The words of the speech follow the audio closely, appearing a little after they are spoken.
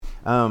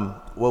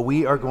Well,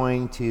 we are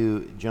going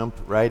to jump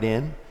right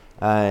in,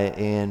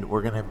 and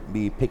we're going to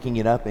be picking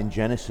it up in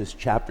Genesis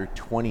chapter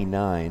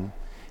 29.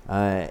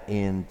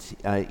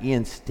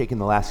 Ian's taken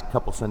the last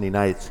couple Sunday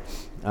nights.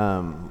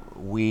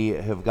 We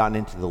have gotten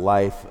into the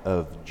life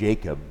of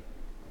Jacob.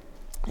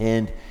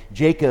 And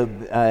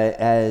Jacob,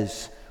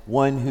 as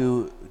one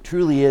who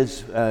truly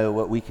is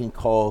what we can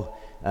call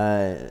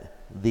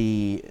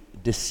the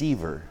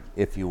deceiver,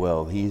 if you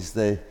will.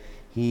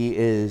 He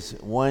is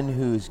one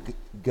who's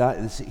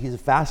he's a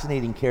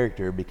fascinating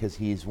character because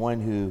he's one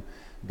who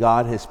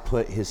God has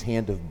put his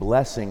hand of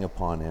blessing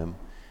upon him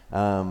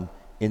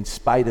in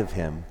spite of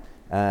him.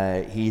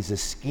 He's a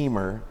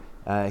schemer.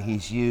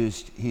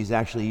 He's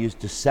actually used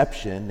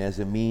deception as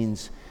a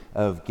means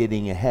of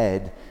getting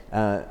ahead.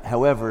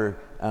 However,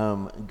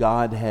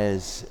 God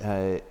has,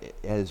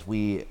 as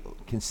we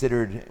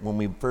considered when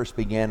we first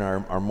began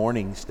our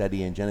morning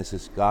study in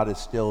Genesis, God is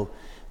still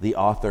the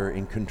author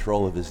in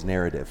control of his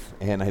narrative.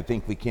 And I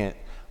think we can't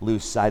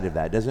lose sight of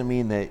that. It doesn't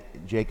mean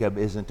that Jacob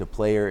isn't a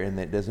player, and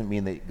that doesn't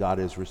mean that God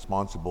is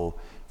responsible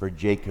for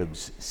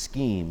Jacob's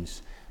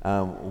schemes.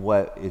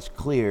 What is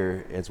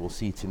clear, as we'll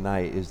see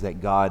tonight, is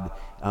that God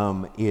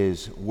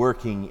is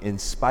working in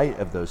spite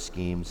of those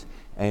schemes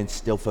and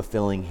still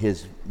fulfilling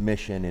his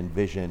mission and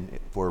vision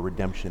for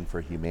redemption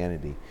for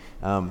humanity.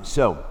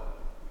 So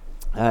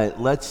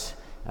let's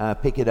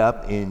pick it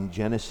up in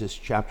Genesis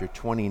chapter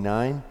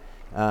 29,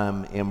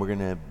 and we're going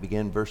to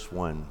begin verse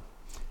 1.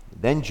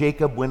 Then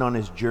Jacob went on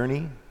his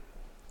journey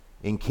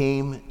and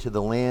came to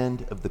the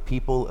land of the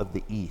people of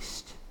the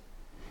east.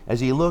 As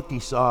he looked,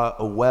 he saw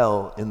a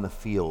well in the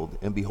field,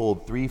 and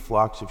behold, 3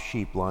 flocks of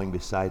sheep lying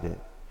beside it.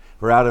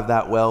 For out of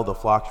that well the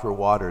flocks were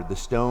watered. The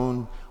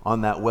stone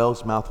on that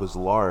well's mouth was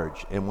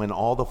large, and when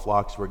all the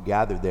flocks were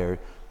gathered there,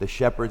 the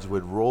shepherds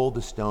would roll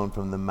the stone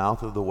from the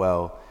mouth of the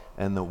well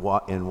and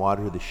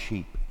water the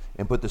sheep,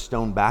 and put the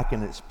stone back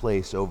in its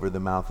place over the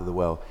mouth of the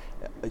well.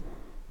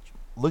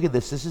 Look at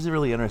this. This is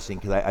really interesting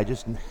because I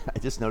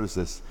just noticed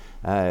this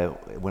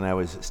when I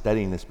was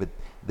studying this. But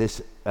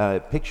this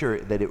picture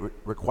that it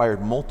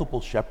required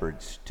multiple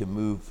shepherds to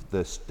move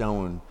the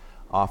stone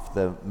off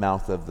the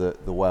mouth of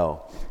the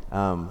well,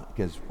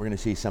 because we're going to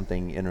see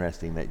something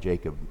interesting that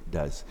Jacob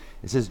does.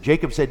 It says,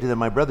 Jacob said to them,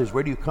 "My brothers,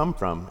 where do you come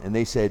from?" And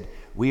they said,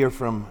 "We are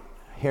from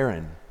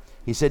Haran."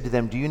 He said to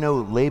them, "Do you know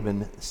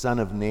Laban, son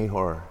of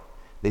Nahor?"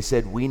 They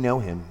said, "We know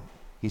him."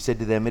 He said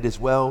to them, It is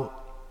well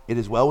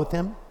with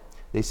him?"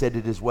 They said,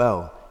 "It is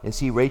well. And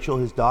see, Rachel,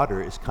 his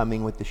daughter, is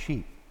coming with the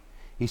sheep."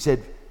 He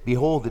said,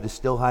 "Behold, it is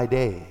still high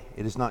day.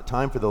 It is not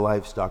time for the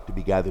livestock to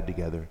be gathered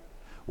together.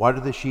 Water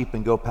the sheep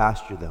and go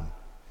pasture them."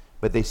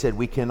 But they said,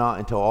 "We cannot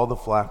until all the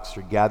flocks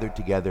are gathered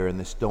together and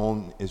the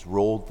stone is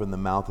rolled from the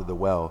mouth of the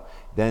well.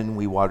 Then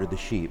we water the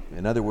sheep."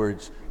 In other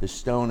words, the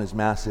stone is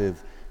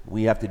massive.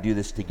 We have to do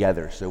this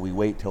together. So we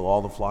wait till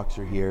all the flocks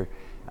are here.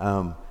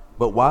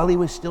 But while he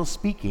was still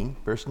speaking,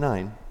 verse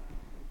 9,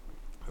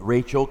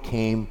 Rachel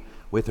came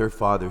with her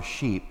father's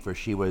sheep, for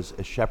she was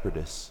a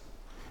shepherdess.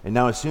 And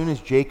now as soon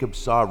as Jacob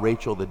saw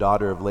Rachel, the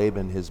daughter of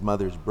Laban, his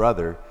mother's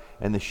brother,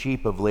 and the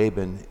sheep of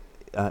Laban,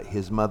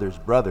 his mother's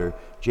brother,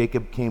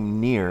 Jacob came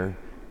near,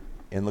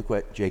 and look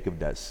what Jacob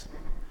does.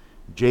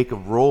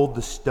 Jacob rolled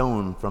the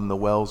stone from the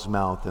well's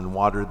mouth and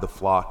watered the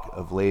flock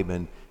of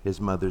Laban, his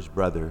mother's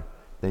brother.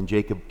 Then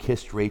Jacob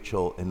kissed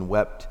Rachel and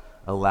wept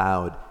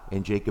aloud,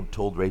 and Jacob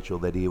told Rachel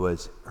that he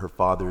was her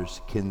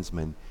father's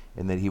kinsman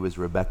and that he was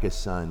Rebekah's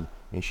son,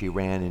 and she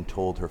ran and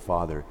told her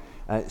father.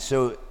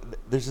 So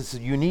there's this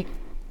unique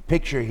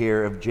picture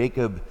here of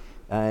Jacob.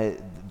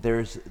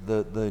 There's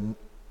the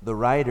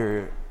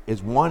writer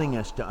is wanting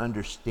us to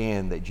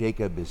understand that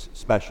Jacob is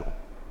special,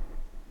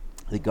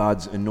 that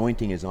God's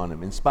anointing is on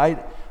him. In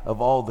spite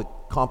of all the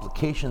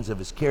complications of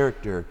his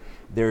character,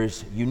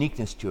 there's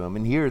uniqueness to him.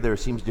 And here there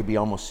seems to be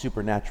almost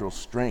supernatural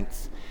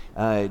strength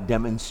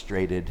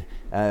demonstrated,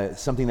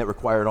 something that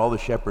required all the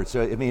shepherds.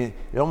 So, I mean,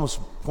 it almost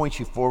points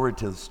you forward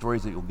to the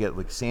stories that you'll get,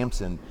 like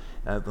Samson,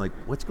 like,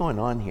 what's going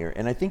on here?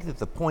 And I think that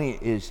the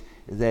point is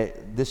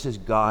that this is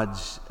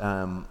God's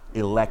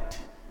elect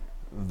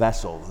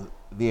vessel,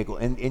 vehicle.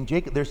 And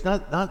Jacob, there's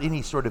not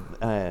any sort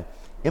of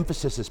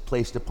emphasis is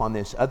placed upon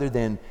this other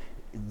than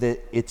that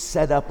it's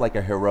set up like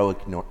a heroic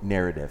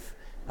narrative.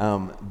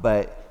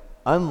 But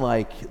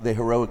unlike the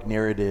heroic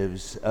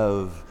narratives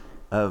of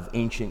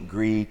ancient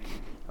Greek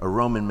or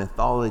Roman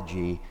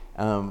mythology,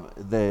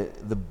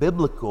 the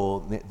biblical,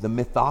 the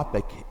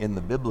mythopic in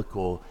the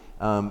biblical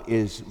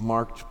is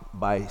marked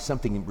by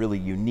something really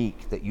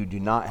unique that you do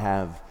not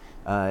have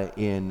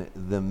in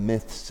the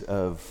myths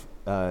of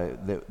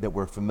that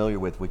we're familiar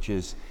with, which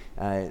is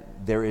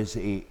there is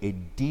a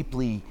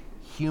deeply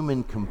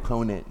human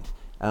component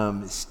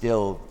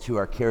still to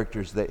our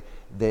characters that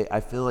I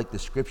feel like the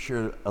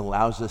scripture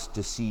allows us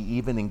to see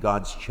even in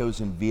God's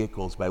chosen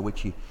vehicles by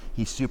which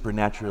he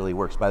supernaturally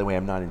works. By the way,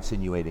 I'm not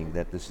insinuating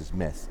that this is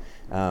myth.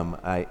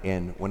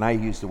 And when I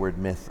use the word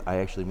myth, I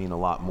actually mean a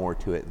lot more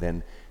to it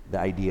than the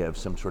idea of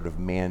some sort of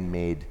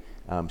man-made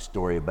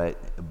story, but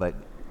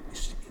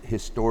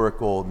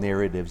historical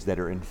narratives that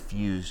are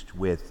infused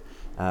with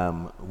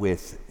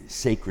with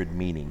sacred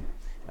meaning.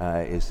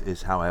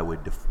 Is how I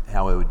would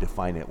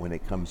define it when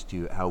it comes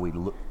to how we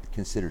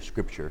consider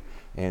Scripture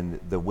and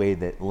the way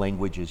that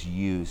language is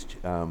used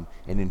and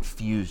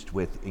infused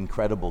with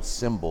incredible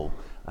symbol,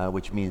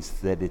 which means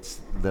that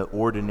the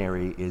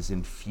ordinary is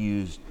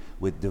infused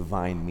with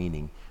divine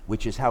meaning,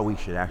 which is how we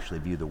should actually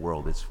view the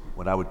world. It's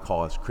what I would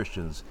call as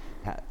Christians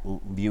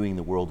viewing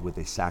the world with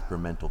a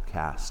sacramental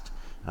cast,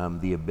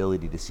 the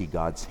ability to see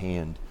God's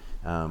hand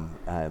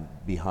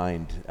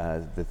behind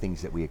the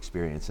things that we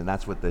experience. And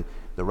that's what the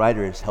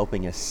writer is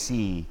helping us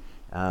see,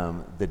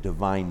 the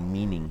divine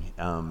meaning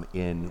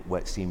in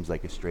what seems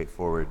like a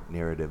straightforward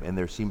narrative. And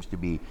there seems to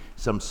be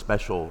some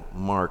special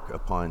mark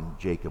upon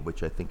Jacob,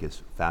 which I think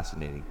is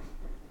fascinating.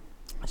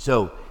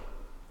 So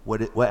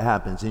what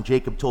happens? And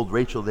Jacob told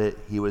Rachel that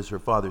he was her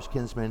father's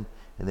kinsman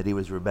and that he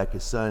was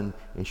Rebekah's son,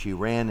 and she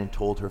ran and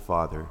told her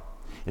father.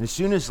 And as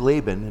soon as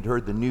Laban had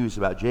heard the news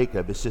about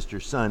Jacob, his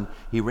sister's son,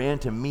 he ran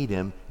to meet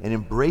him and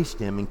embraced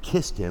him and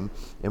kissed him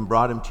and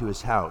brought him to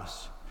his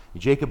house.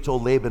 And Jacob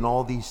told Laban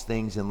all these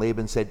things, and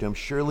Laban said to him,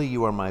 "Surely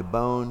you are my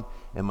bone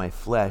and my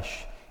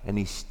flesh." And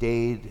he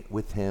stayed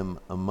with him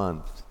a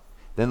month.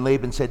 Then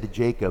Laban said to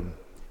Jacob,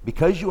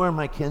 "Because you are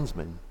my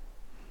kinsman,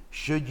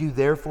 should you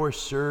therefore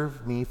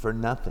serve me for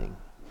nothing?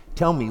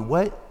 Tell me,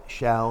 what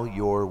shall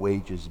your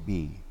wages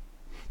be?"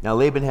 Now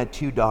Laban had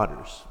 2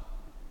 daughters.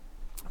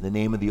 The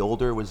name of the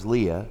older was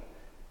Leah,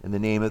 and the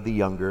name of the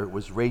younger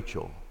was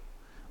Rachel.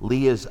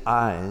 Leah's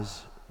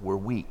eyes were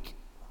weak,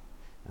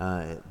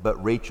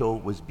 but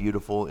Rachel was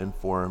beautiful in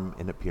form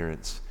and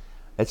appearance.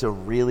 It's a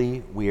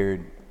really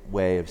weird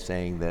way of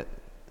saying that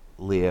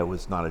Leah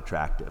was not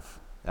attractive.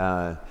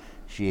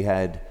 She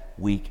had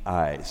weak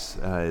eyes,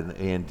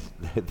 and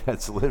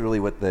that's literally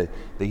what the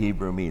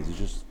Hebrew means. It's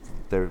just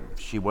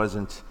she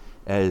wasn't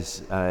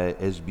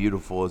as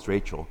beautiful as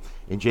Rachel.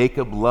 And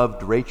Jacob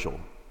loved Rachel.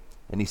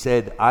 And he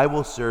said, "I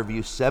will serve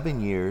you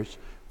 7 years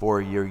for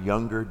your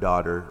younger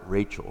daughter,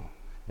 Rachel."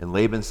 And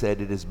Laban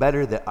said, "It is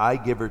better that I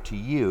give her to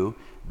you,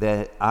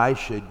 that I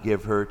should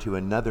give her to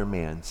another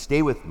man.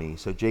 Stay with me."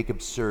 So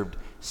Jacob served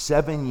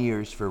 7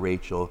 years for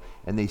Rachel,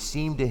 and they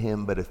seemed to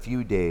him but a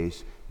few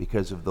days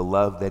because of the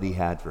love that he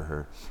had for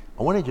her.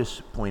 I want to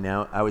just point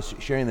out, I was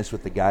sharing this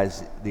with the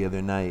guys the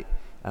other night,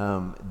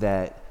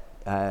 that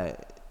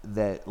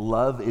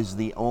love is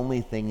the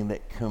only thing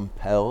that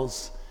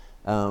compels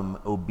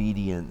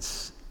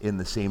obedience in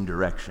the same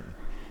direction.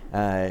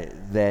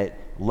 That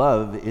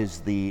love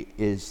is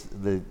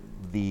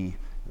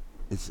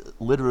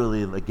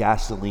literally the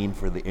gasoline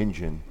for the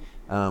engine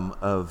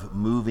of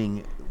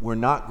moving. We're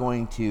not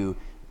going to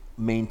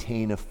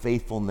maintain a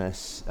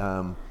faithfulness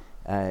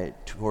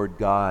toward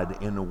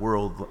God in a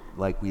world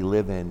like we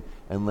live in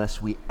unless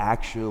we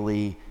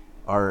actually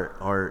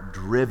are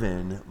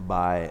driven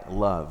by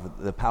love.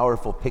 The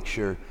powerful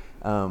picture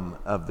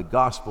of the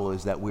gospel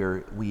is that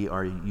we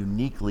are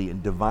uniquely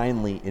and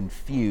divinely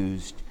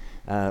infused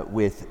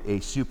with a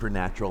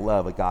supernatural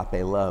love,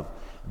 agape love.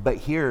 But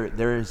here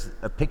there is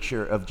a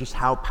picture of just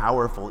how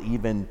powerful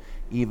even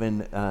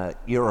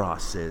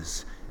eros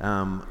is,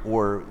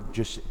 or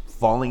just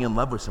falling in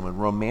love with someone,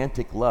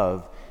 romantic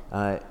love.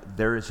 I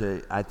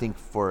think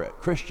for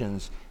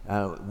Christians,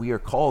 we are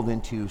called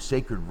into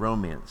sacred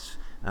romance,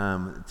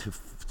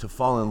 to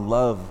fall in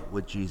love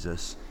with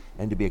Jesus.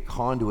 And to be a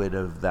conduit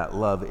of that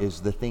love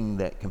is the thing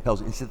that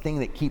compels. It's the thing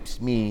that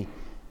keeps me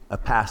a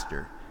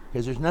pastor,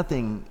 because there's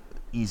nothing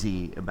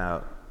easy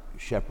about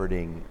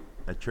shepherding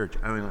a church.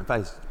 I mean, if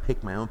I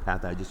pick my own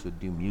path, I just would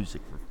do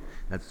music.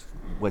 That's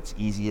what's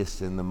easiest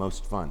and the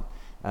most fun.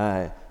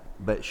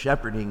 But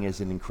shepherding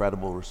is an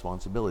incredible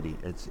responsibility.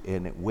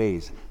 And it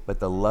weighs. But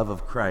the love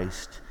of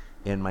Christ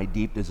and my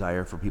deep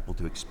desire for people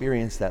to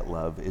experience that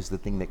love is the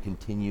thing that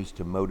continues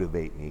to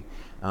motivate me.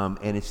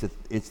 And it's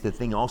the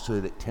thing also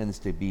that tends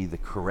to be the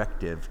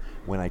corrective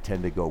when I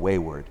tend to go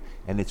wayward.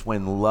 And it's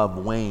when love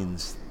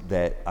wanes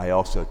that I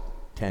also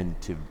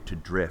tend to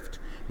drift.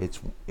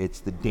 It's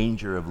the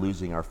danger of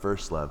losing our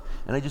first love.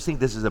 And I just think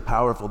this is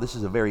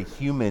a very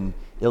human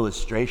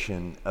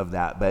illustration of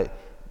that. But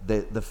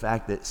the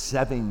fact that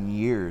 7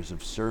 years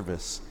of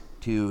service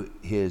to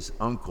his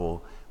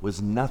uncle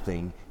was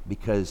nothing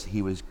because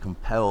he was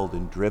compelled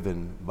and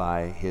driven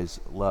by his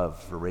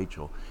love for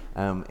Rachel.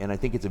 And I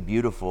think it's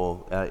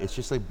it's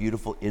just a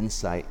beautiful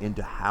insight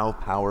into how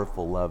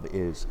powerful love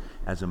is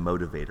as a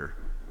motivator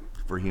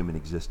for human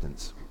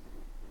existence.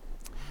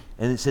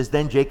 And it says,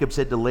 "Then Jacob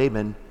said to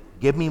Laban,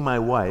 'Give me my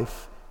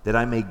wife, that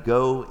I may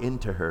go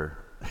into her.'"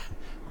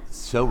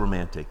 So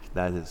romantic.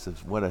 That is,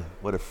 what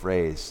a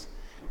phrase.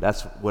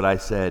 That's what I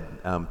said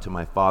to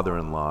my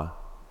father-in-law.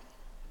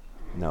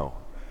 No.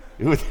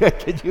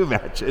 Could you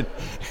imagine?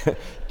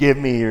 "Give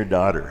me your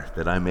daughter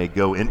that I may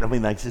go in." I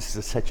mean, that's just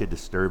such a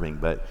disturbing,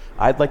 but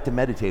I'd like to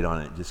meditate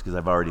on it just because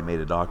I've already made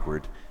it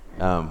awkward.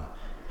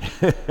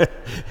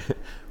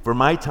 "For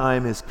my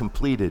time is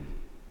completed."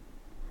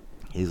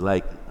 He's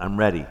like, "I'm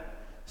ready."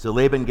 So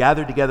Laban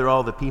gathered together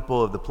all the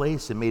people of the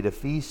place and made a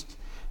feast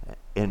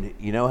And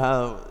you know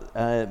how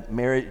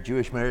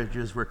Jewish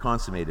marriages were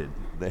consummated?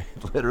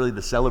 Literally,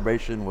 the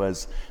celebration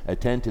was a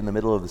tent in the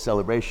middle of the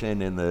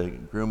celebration, and the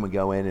groom would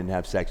go in and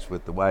have sex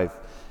with the wife,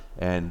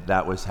 and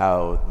that was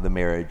how the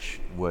marriage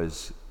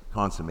was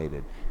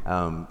consummated.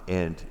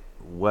 And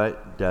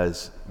what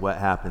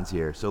happens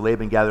here? So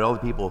Laban gathered all the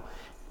people,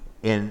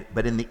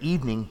 but in the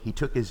evening he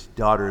took his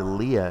daughter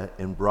Leah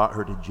and brought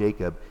her to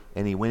Jacob,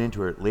 and he went into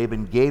her.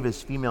 Laban gave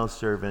his female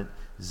servant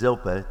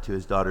Zilpah to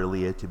his daughter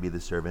Leah to be the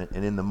servant,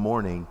 and in the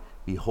morning,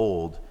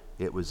 behold,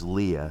 it was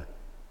Leah.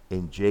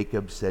 And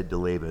Jacob said to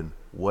Laban,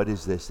 "What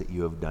is this that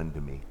you have done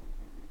to me?"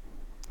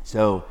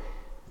 So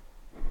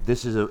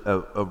this is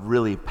a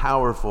really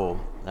powerful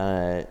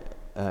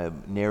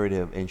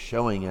narrative, and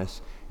showing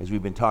us, as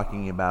we've been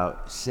talking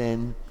about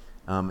sin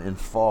and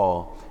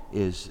fall,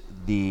 is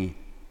the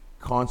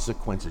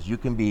consequences. You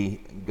can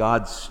be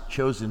God's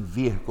chosen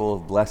vehicle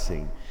of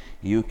blessing.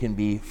 You can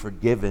be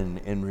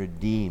forgiven and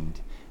redeemed.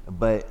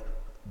 But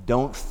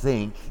don't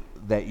think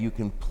that you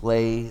can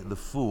play the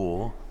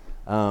fool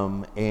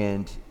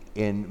and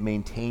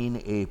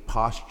maintain a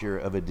posture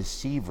of a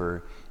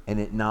deceiver and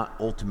it not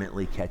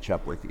ultimately catch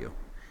up with you.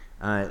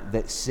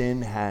 That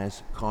sin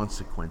has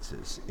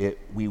consequences.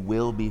 We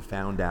will be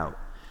found out.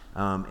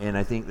 And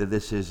I think that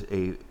this is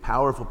a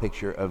powerful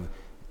picture of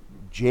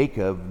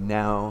Jacob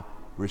now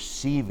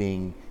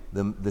receiving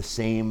the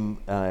same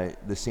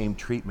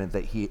treatment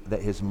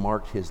that has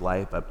marked his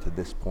life up to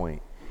this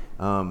point.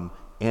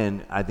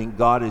 And I think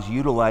God is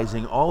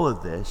utilizing all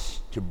of this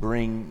to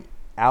bring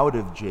out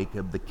of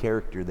Jacob the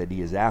character that he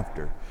is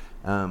after.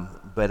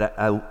 But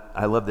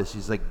I love this.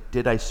 He's like,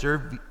 "Did I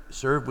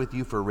serve with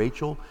you for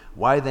Rachel?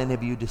 Why then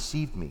have you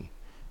deceived me?"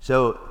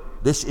 So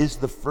this is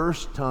the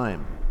first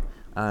time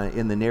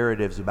in the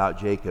narratives about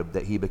Jacob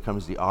that he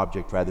becomes the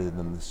object rather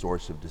than the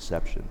source of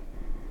deception.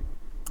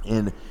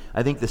 And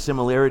I think the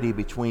similarity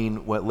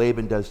between what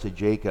Laban does to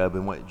Jacob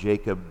and what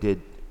Jacob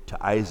did to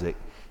Isaac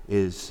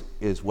is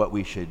what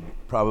we should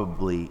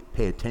probably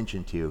pay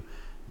attention to.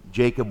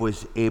 Jacob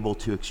was able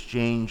to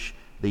exchange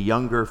the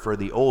younger for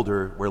the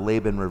older, where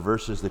Laban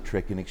reverses the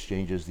trick and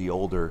exchanges the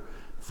older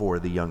for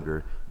the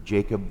younger.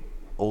 Jacob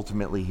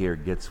ultimately here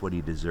gets what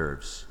he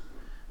deserves.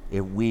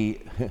 If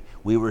we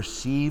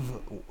receive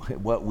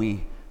what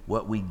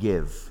we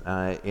give,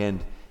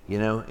 and you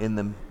know, in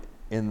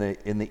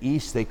the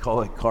East they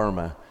call it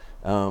karma.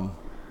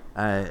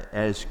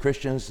 As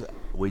Christians,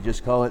 we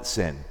just call it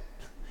sin.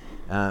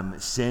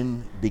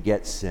 Sin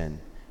begets sin.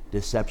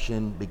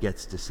 Deception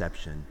begets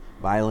deception.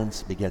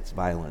 Violence begets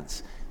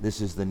violence.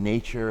 This is the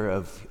nature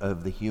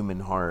of the human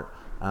heart,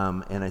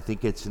 and I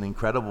think it's an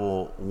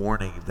incredible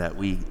warning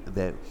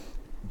that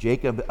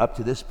Jacob up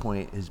to this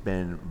point has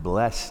been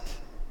blessed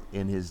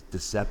in his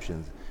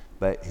deceptions,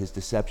 but his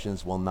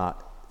deceptions will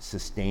not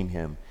sustain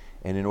him.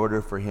 And in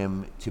order for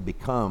him to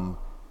become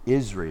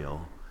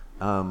Israel,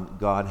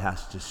 God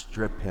has to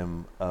strip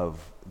him of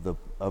the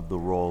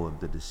role of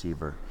the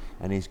deceiver,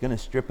 and he's going to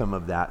strip him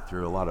of that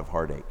through a lot of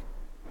heartache.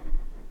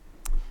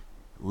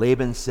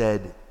 Laban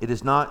said, "It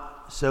is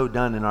not so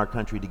done in our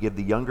country to give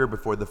the younger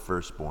before the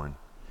firstborn.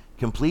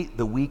 Complete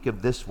the week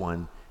of this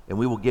one, and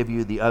we will give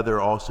you the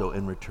other also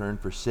in return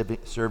for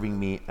serving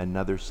me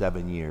another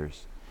 7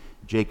 years."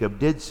 Jacob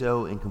did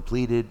so and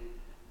completed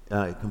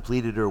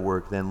her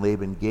work. Then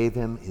Laban gave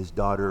him his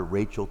daughter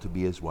Rachel to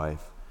be his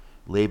wife.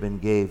 Laban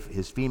gave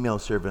his female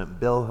servant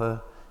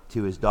Bilhah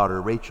to his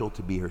daughter Rachel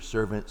to be her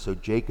servant. So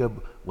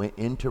Jacob went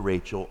into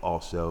Rachel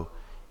also,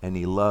 and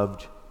he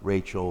loved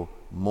Rachel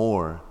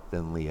more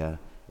than Leah,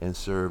 and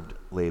served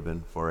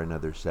Laban for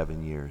another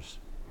 7 years.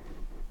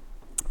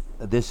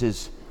 This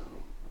is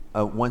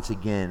once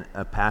again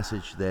a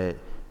passage that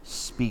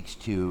speaks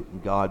to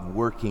God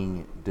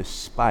working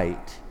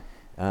despite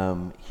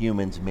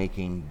humans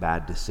making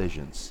bad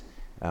decisions.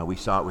 We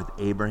saw it with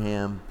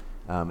Abraham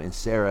and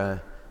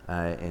Sarah,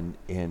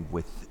 and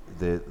with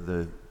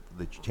the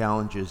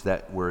challenges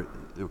that were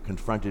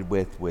confronted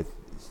with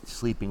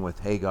sleeping with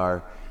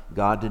Hagar.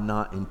 God did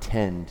not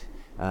intend.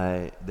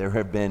 There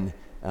have been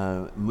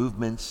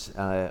movements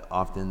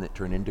often that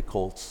turn into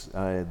cults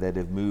that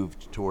have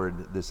moved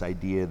toward this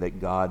idea that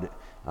God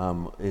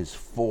is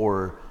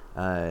for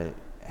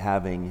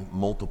having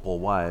multiple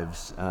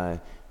wives,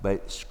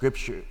 but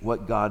Scripture,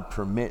 what God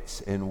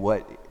permits and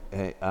what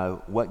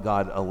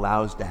God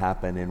allows to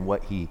happen and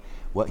what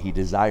He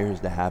desires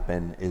to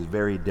happen is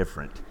very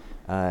different.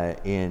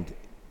 And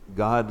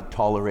God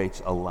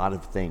tolerates a lot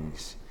of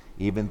things,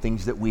 even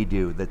things that we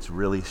do that's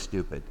really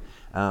stupid.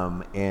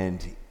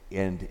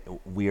 And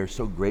we are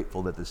so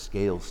grateful that the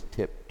scales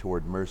tip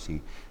toward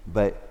mercy.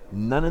 But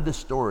none of the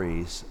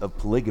stories of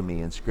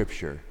polygamy in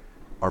Scripture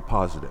are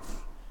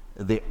positive.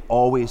 They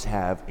always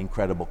have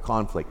incredible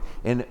conflict.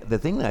 And the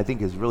thing that I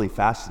think is really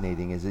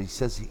fascinating is he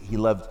says he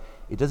loved,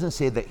 it doesn't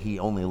say that he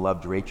only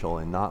loved Rachel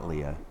and not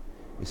Leah.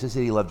 It says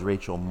that he loved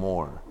Rachel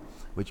more,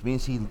 which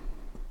means he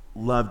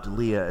loved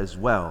Leah as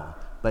well,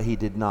 but he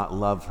did not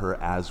love her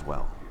as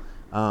well.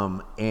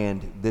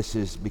 And this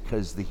is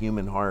because the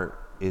human heart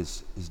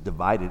is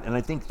divided. And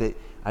I think that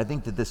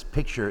this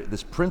picture,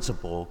 this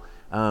principle,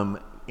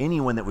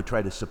 anyone that would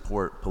try to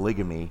support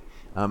polygamy,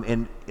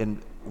 and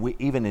we,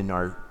 even in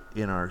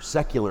our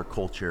secular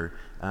culture,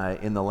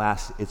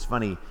 it's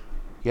funny, you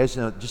guys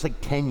know, just like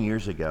 10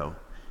 years ago,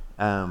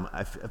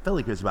 I felt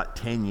like it was about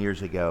 10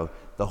 years ago,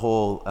 the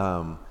whole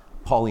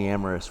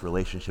polyamorous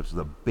relationships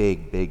was a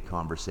big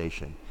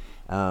conversation.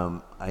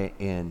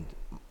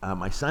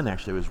 My son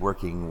actually was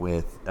working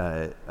with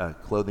a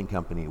clothing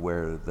company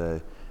where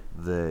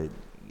the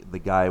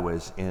guy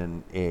was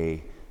in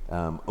a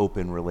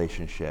open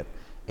relationship,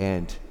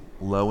 and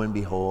lo and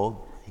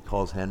behold, he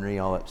calls Henry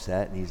all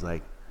upset, and he's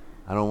like,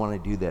 "I don't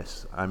want to do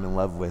this. I'm in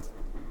love with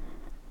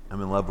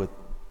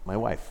my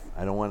wife.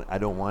 I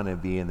don't want to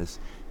be in this."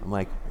 I'm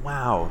like,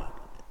 wow,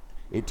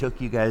 it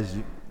took you guys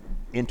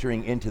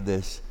entering into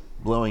this,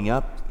 blowing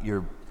up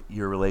your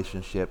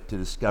relationship to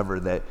discover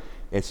that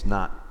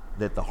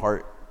that the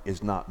heart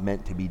is not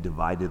meant to be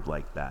divided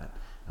like that.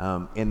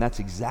 And that's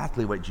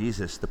exactly what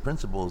the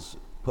principles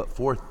put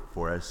forth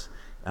for us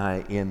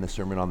in the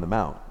Sermon on the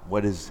Mount.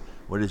 What does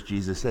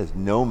Jesus says?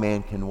 No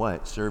man can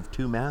what? Serve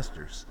two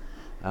masters.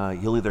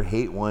 You'll either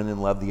hate one and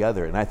love the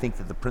other. And I think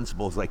that the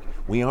principle is like,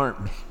 we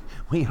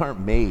aren't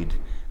made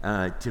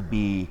to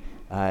be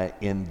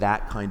in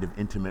that kind of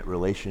intimate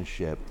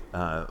relationship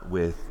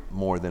with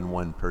more than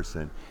one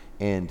person.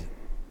 And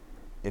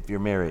if you're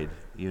married,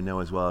 you know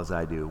as well as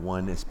I do,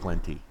 one is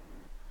plenty.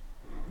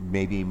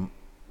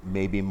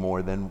 Maybe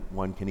more than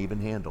one can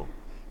even handle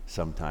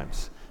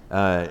sometimes.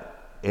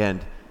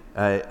 And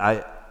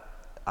I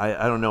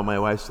don't know. My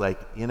wife's like,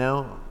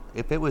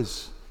 if it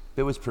was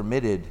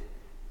permitted,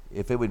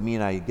 if it would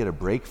mean I get a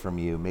break from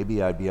you,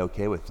 maybe I'd be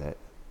okay with it.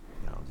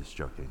 No, just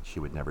joking. She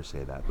would never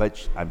say that,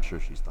 but I'm sure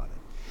she's thought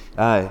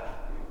it.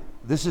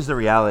 This is the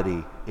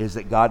reality: is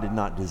that God did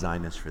not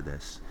design us for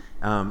this.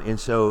 And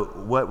so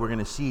what we're going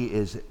to see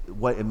is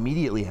what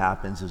immediately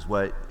happens is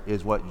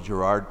what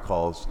Girard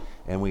calls,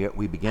 and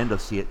we begin to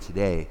see it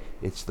today.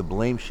 It's the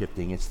blame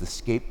shifting, it's the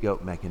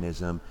scapegoat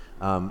mechanism,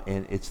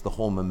 and it's the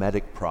whole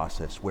mimetic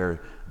process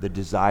where the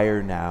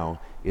desire now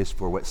is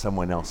for what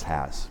someone else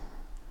has.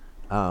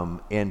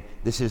 And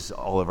this is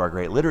all of our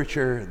great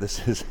literature.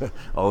 This is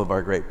all of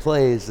our great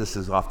plays. This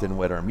is often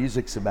what our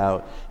music's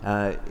about.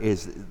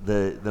 Is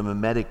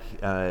the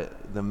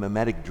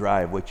mimetic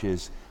drive, which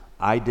is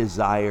I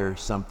desire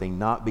something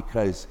not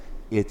because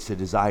it's a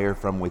desire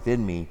from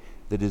within me.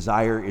 The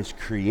desire is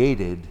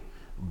created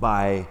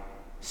by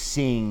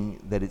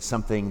seeing that it's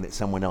something that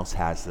someone else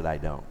has that I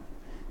don't.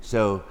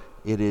 So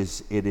it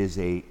is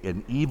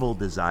an evil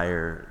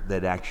desire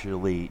that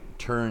actually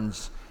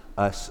turns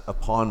us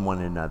upon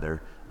one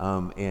another,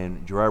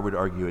 and Girard would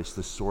argue it's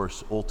the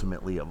source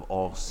ultimately of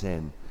all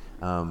sin,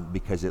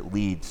 because it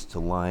leads to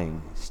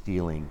lying,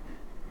 stealing,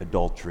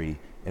 adultery,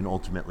 and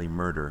ultimately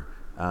murder,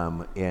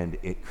 and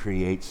it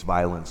creates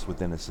violence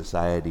within a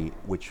society,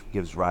 which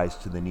gives rise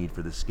to the need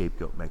for the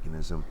scapegoat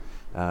mechanism,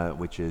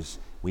 which is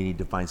we need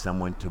to find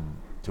someone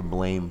to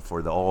blame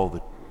for all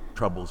the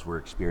troubles we're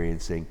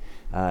experiencing,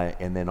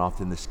 and then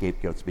often the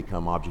scapegoats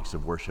become objects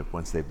of worship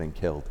once they've been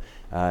killed.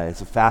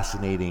 It's a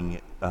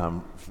fascinating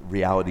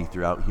reality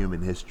throughout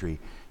human history,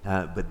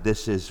 but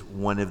this is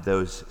one of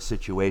those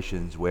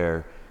situations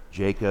where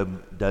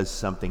Jacob does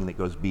something that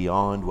goes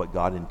beyond what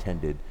God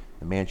intended.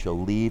 The man shall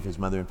leave his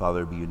mother and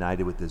father, be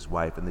united with his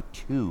wife, and the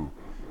two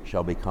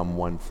shall become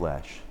one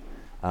flesh.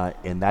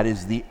 And that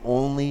is the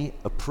only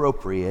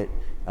appropriate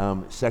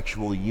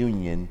sexual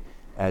union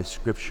as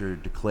Scripture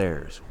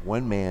declares.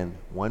 One man,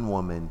 one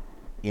woman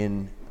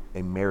in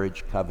a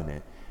marriage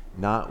covenant.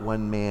 Not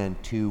one man,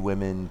 two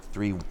women,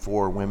 3,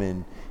 4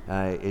 women,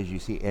 as you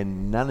see.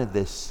 And none of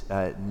this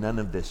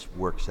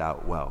works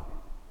out well.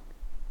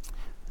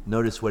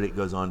 Notice what it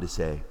goes on to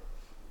say.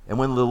 And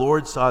when the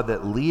Lord saw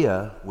that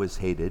Leah was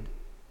hated,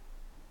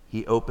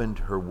 he opened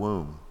her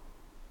womb.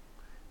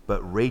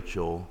 But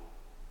Rachel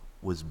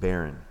was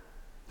barren.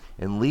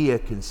 And Leah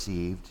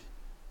conceived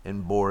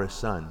and bore a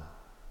son.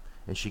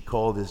 And she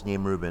called his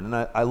name Reuben. And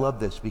I love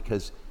this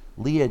because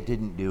Leah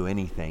didn't do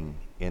anything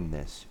in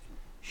this.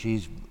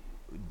 She's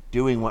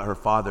doing what her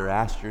father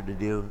asked her to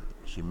do.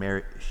 She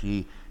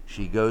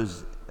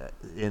goes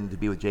in to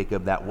be with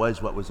Jacob. That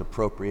was what was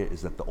appropriate,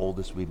 is that the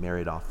oldest we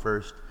married off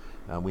first.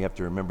 We have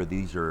to remember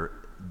these are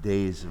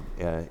days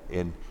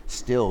and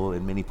still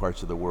in many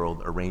parts of the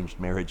world arranged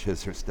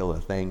marriages are still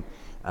a thing.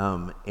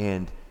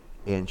 And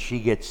she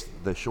gets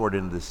the short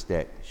end of the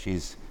stick.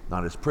 She's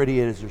not as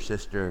pretty as her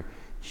sister.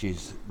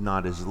 She's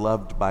not as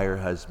loved by her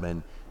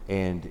husband,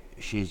 and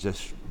she's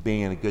just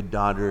being a good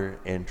daughter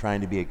and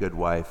trying to be a good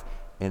wife.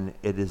 And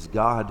it is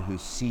God who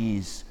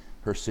sees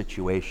her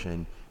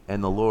situation,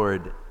 and the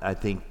Lord, I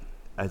think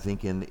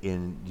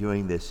in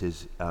doing this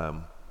is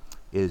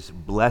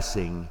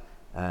blessing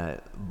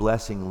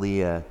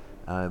Leah.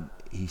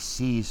 He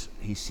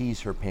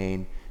sees her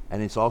pain,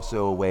 and it's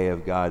also a way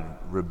of God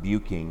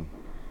rebuking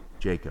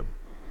Jacob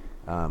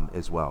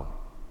as well.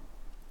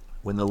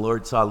 When the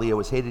Lord saw Leah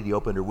was hated, he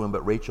opened her womb,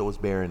 but Rachel was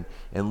barren.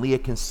 And Leah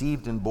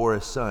conceived and bore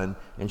a son,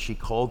 and she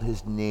called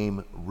his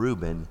name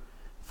Reuben,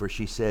 for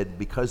she said,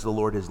 because the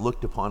Lord has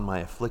looked upon my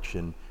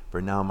affliction,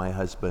 for now my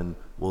husband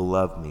will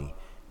love me.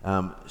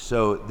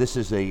 So this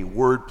is a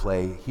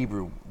wordplay,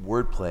 Hebrew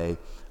wordplay,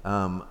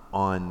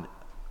 on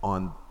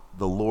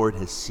the Lord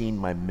has seen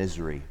my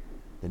misery.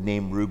 The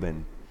name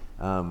Reuben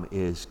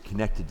is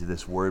connected to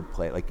this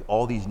wordplay. Like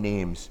all these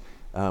names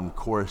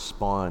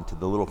correspond to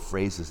the little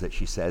phrases that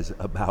she says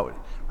about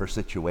her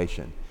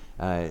situation.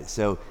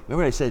 So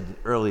remember I said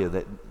earlier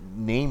that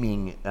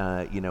naming,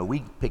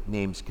 we pick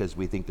names because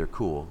we think they're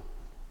cool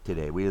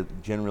today. We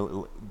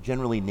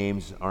generally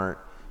names aren't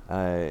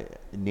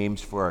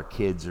names for our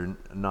kids are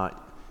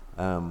not.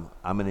 I'm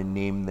going to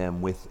name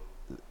them with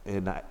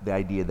the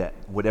idea that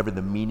whatever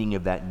the meaning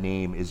of that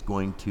name is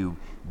going to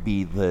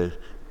be the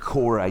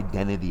core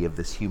identity of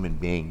this human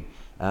being.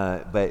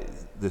 But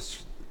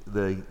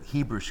the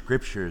Hebrew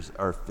scriptures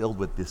are filled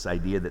with this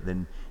idea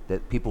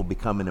that people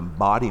become an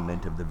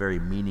embodiment of the very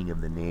meaning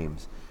of the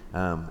names.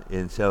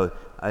 And so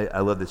I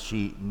love this.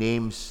 She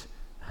names.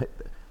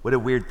 What a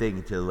weird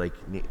thing to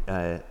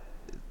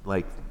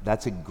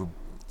that's a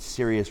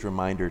serious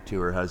reminder to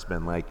her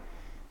husband. Like,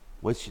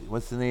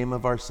 what's the name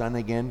of our son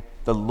again?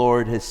 The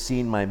Lord has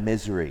seen my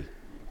misery.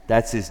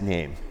 That's his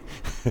name.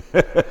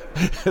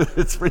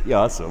 It's pretty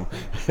awesome.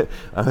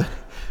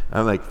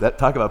 I'm like,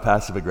 talk about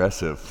passive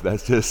aggressive.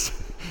 That's just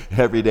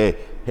every day.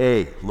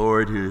 Hey,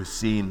 Lord, who's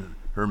seen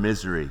her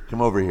misery,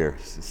 come over here,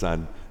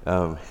 son.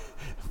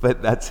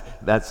 But that's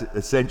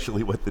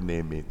essentially what the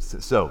name means.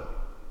 So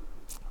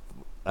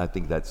I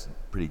think that's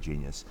pretty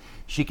genius.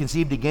 She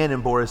conceived again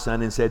and bore a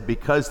son and said,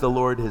 because the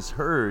Lord has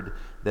heard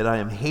that I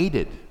am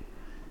hated,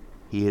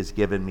 he has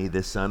given me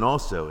this son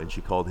also. And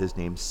she called his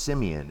name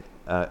Simeon.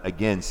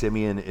 Again,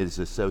 Simeon is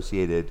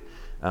associated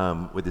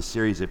with a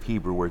series of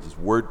Hebrew words, it's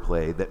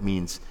wordplay that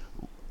means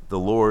the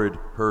Lord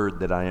heard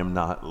that I am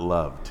not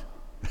loved.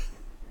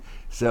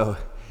 So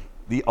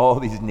all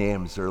these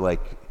names are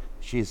like,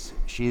 she's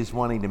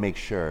wanting to make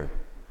sure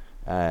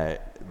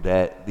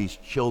that these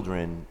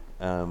children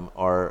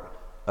are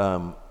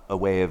a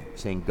way of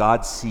saying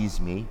God sees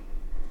me,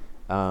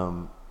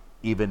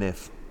 even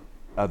if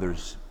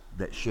others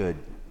that should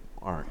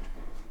aren't.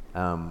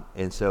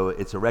 And so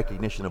it's a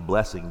recognition of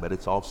blessing, but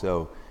it's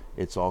also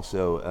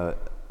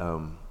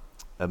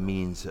a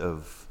means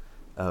of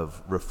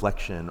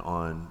reflection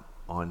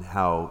on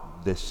how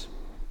this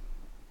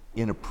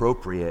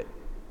inappropriate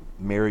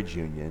marriage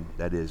union,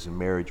 that is, a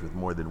marriage with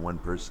more than one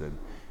person,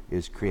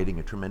 is creating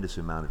a tremendous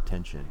amount of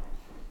tension.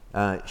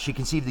 She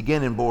conceived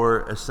again and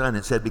bore a son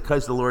and said,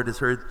 because the Lord has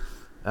heard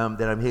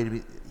that I'm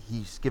hated,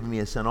 he's given me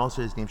a son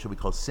also. His name shall be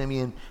called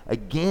Simeon.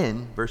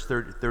 Again, verse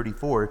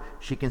 34,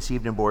 she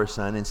conceived and bore a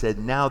son and said,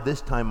 now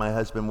this time my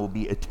husband will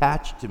be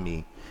attached to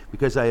me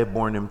because I have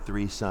borne him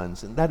 3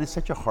 sons. And that is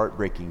such a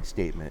heartbreaking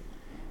statement.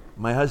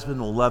 My husband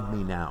will love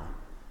me now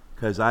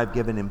because I've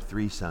given him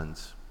 3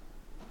 sons.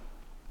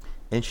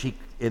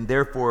 And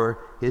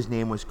therefore his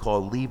name was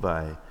called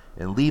Levi.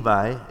 And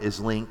Levi is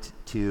linked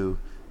to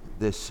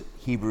this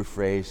Hebrew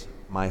phrase,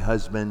 my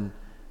husband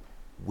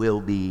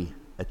will be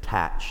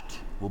attached,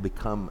 will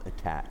become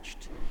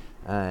attached.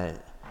 And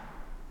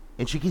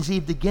she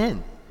conceived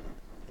again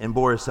and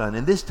bore a son.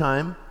 And this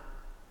time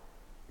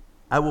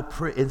I will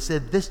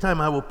this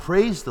time I will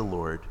praise the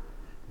Lord.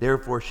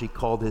 Therefore she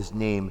called his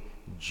name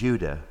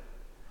Judah.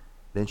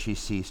 Then she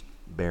ceased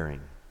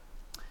bearing.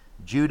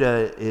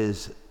 Judah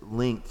is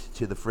linked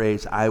to the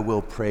phrase, I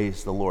will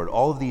praise the Lord.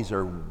 All of these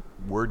are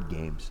word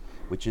games,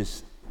 which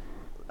is,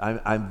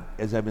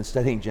 as I've been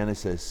studying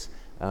Genesis,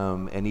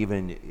 and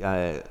even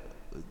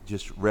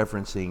just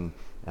referencing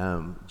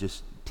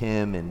just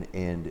Tim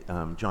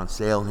and John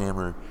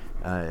Sailhammer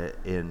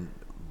and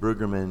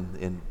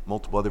Brueggemann and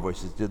multiple other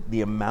voices,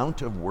 the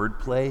amount of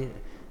wordplay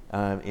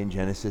in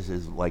Genesis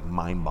is like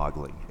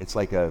mind-boggling. It's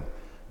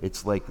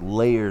like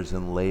layers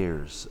and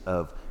layers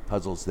of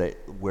puzzles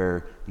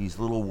where these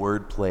little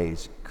word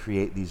plays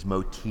create these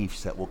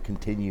motifs that will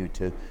continue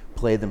to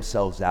play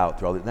themselves out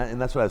through all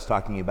and that's what I was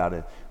talking about,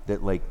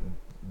 that like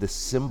the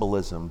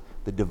symbolism,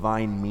 the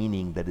divine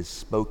meaning that is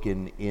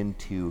spoken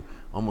into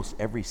almost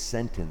every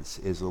sentence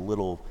is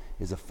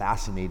a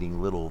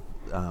fascinating little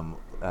kind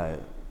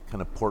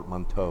of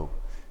portmanteau.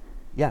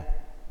 Yeah.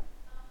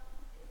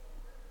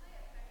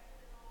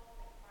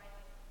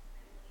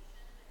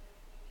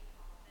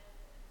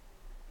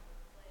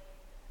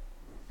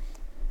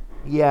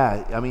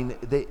 Yeah, I mean,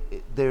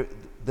 the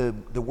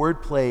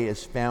wordplay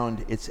is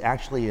found. It's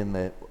actually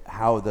in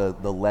how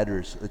the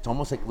letters. It's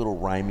almost like little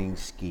rhyming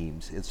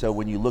schemes. And so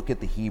when you look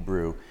at the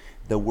Hebrew,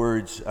 the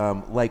words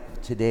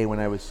like today when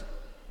I was.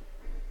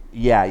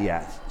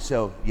 Yeah.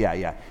 So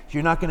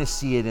you're not going to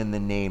see it in the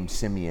name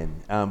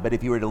Simeon, but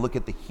if you were to look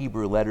at the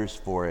Hebrew letters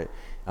for it,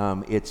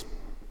 it's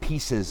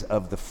pieces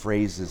of the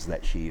phrases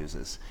that she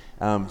uses.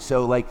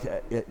 So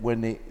like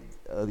when the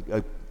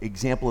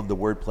example of the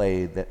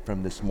wordplay that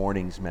from this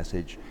morning's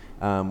message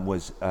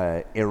was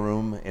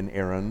Erum and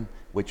Aaron,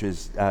 which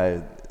is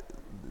the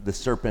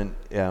serpent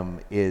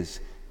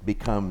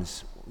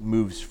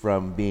moves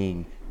from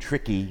being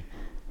tricky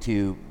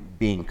to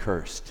being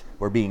cursed,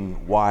 or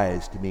being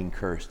wise to being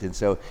cursed. And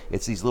so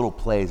it's these little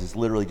plays. It's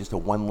literally just a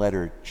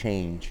one-letter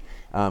change,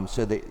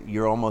 so that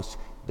you're almost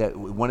that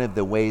one of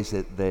the ways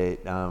that the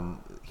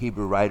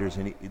Hebrew writers,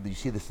 and you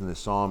see this in the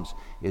Psalms,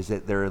 is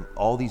that there are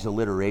all these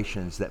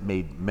alliterations that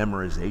made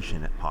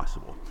memorization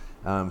possible.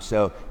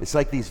 So it's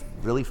like these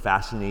really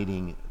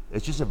fascinating,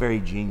 it's just a very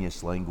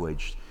genius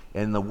language.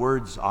 And the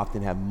words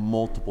often have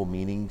multiple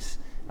meanings,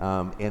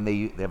 and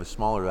they have a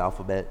smaller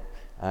alphabet.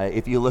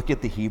 If you look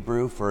at the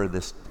Hebrew for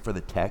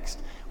the text,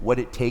 what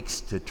it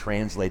takes to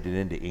translate it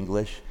into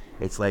English,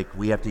 it's like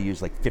we have to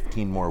use like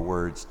 15 more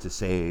words to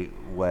say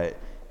what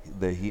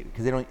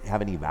because they don't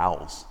have any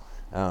vowels.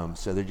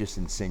 So they're just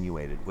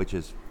insinuated, which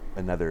is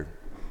another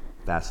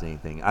fascinating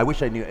thing. I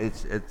wish I knew.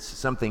 It's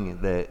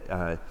something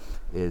that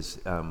is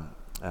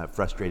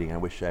frustrating. I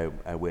wish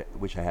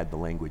I had the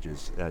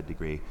languages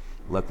degree.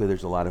 Luckily,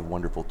 there's a lot of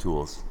wonderful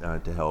tools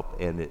to help,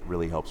 and it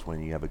really helps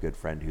when you have a good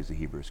friend who's a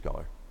Hebrew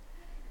scholar.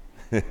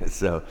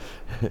 So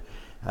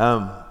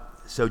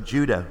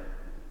Judah,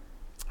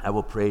 I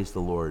will praise the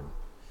Lord.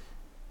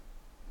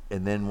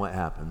 And then what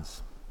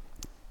happens?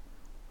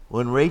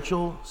 When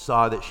Rachel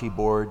saw that she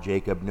bore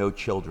Jacob no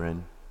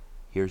children,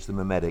 here's the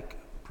mimetic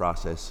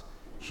process,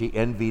 she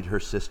envied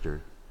her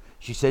sister.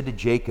 She said to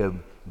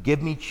Jacob,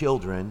 "Give me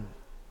children,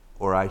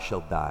 or I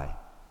shall die."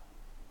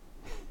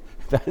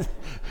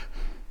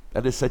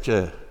 That is such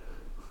a,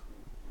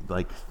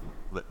 I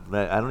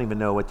don't even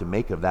know what to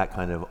make of that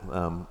kind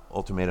of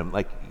ultimatum.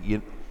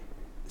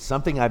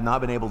 Something I've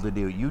not been able to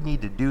do. You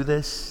need to do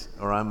this,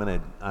 or I'm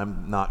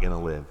not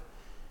gonna live.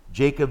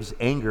 Jacob's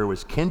anger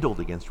was kindled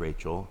against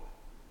Rachel,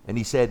 and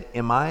he said,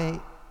 "Am I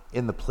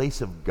in the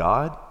place of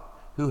God,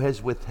 who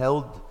has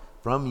withheld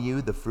from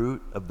you the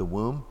fruit of the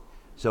womb?"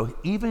 So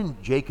even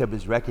Jacob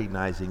is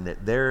recognizing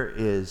that there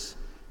is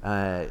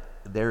a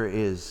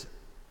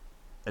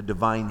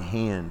divine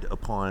hand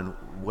upon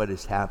what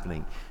is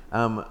happening.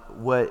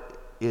 What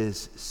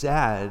is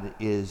sad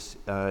is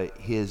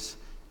his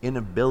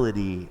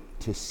inability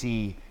to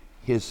see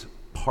his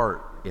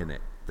part in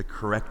it, the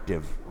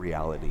corrective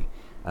reality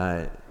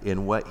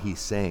in what he's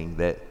saying,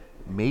 that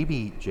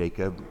maybe,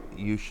 Jacob,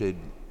 you should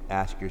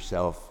ask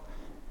yourself,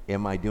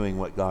 am I doing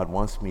what God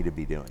wants me to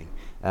be doing?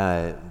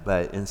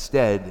 But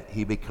instead,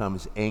 he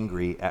becomes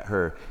angry at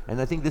her.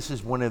 And I think this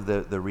is one of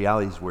the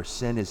realities where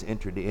sin is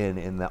entered in,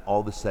 and that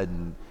all of a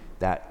sudden,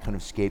 that kind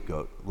of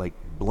scapegoat, like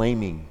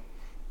blaming,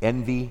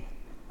 envy.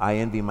 I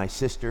envy my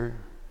sister.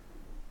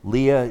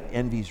 Leah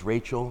envies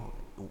Rachel,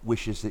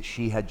 wishes that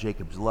she had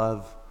Jacob's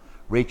love.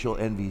 Rachel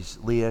envies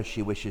Leah.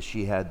 She wishes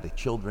she had the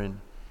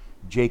children.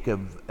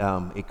 Jacob,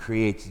 it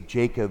creates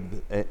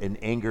Jacob an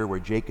anger where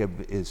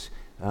Jacob is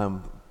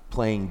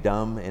playing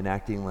dumb and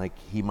acting like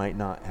he might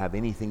not have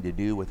anything to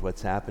do with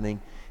what's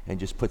happening, and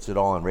just puts it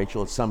all on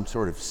Rachel. It's some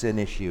sort of sin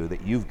issue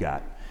that you've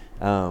got.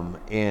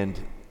 And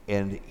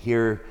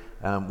here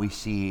we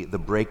see the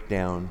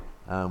breakdown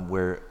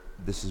where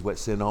this is what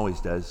sin always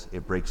does.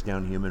 It breaks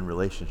down human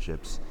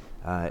relationships,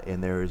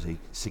 and there is a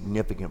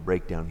significant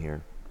breakdown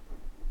here.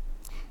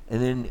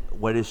 And then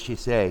what does she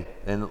say?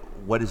 And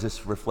what does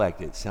this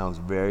reflect? It sounds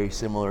very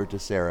similar to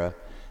Sarah.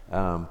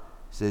 And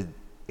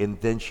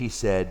then she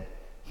said,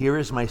 "Here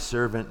is my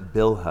servant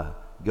Bilhah.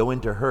 Go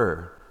into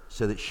her,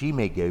 so that she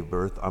may give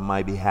birth on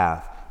my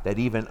behalf, that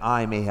even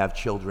I may have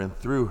children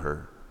through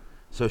her."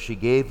 So she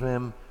gave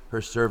him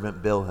her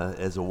servant Bilhah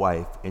as a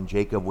wife, and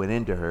Jacob went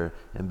into her,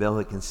 and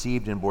Bilhah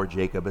conceived and bore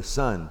Jacob a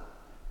son.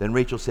 Then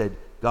Rachel said,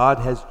 "God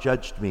has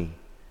judged me,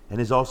 and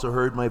has also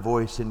heard my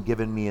voice and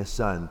given me a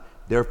son."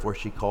 Therefore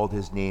she called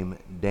his name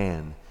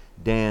Dan.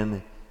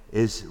 Dan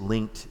is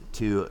linked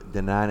to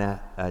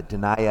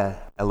Denaiah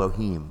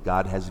Elohim.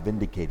 God has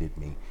vindicated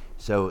me.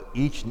 So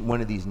each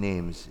one of these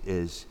names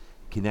is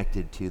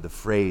connected to the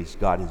phrase,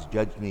 God has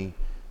judged me.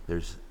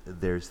 There's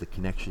the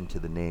connection to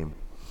the name.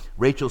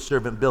 Rachel's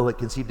servant Bilhah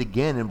conceived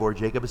again and bore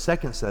Jacob a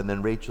second son.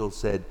 Then Rachel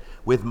said,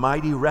 "With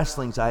mighty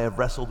wrestlings I have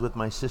wrestled with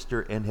my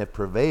sister and have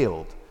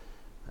prevailed."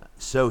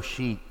 So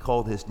she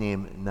called his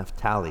name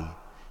Naphtali.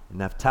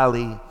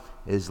 Naphtali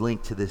is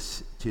linked to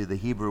the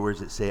Hebrew words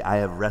that say, "I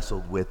have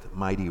wrestled with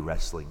mighty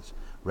wrestlings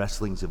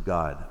of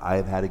God." I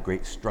have had a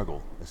great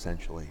struggle,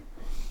 essentially.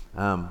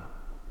 And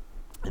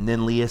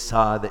then Leah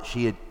saw that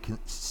she had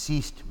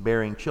ceased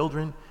bearing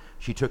children.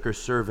 She took her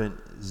servant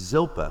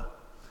Zilpah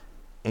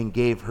and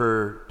gave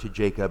her to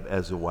Jacob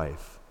as a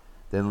wife.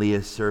 Then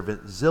Leah's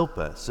servant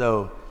Zilpah.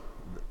 So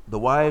the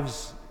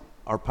wives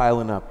are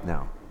piling up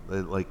now.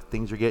 Like,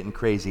 things are getting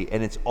crazy,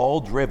 and it's all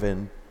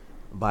driven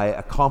by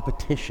a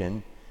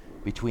competition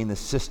between the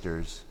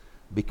sisters,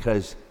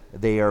 because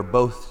they are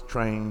both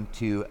trying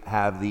to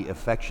have the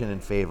affection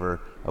and favor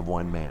of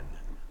one man.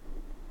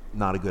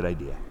 Not a good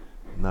idea.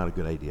 Not a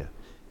good idea.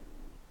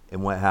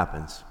 And what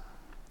happens?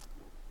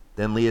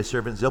 Then Leah's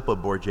servant Zilpah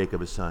bore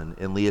Jacob a son,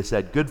 and Leah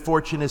said, "Good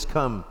fortune has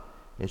come,"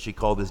 and she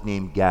called his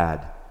name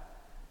Gad.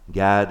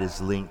 Gad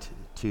is linked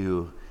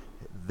to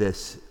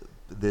this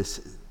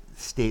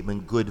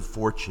statement, good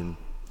fortune.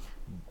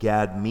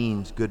 Gad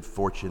means good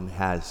fortune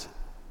has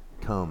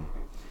come.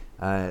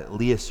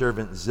 Leah's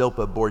servant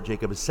Zilpah bore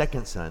Jacob a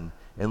second son,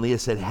 and Leah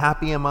said,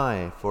 "Happy am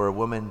I, for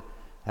women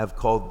have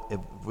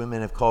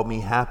called me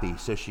happy."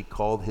 So she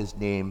called his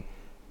name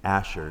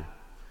Asher.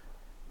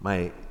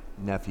 My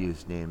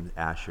nephew's named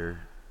Asher,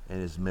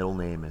 and his middle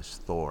name is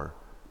Thor.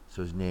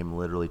 So his name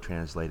literally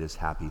translates as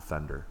Happy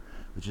Thunder,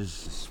 which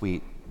is a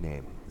sweet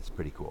name. It's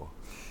pretty cool.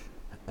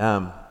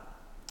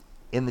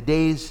 In the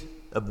days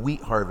of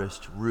wheat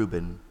harvest,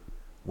 Reuben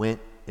went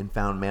and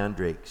found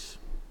mandrakes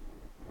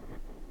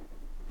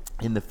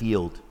in the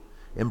field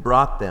and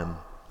brought them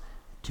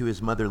to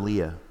his mother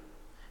Leah.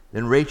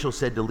 Then Rachel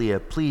said to Leah,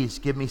 "Please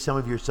give me some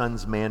of your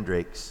son's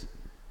mandrakes."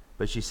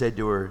 But she said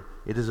to her,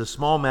 "It is a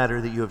small matter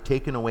that you have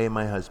taken away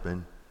my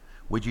husband.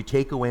 Would you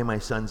take away my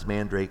son's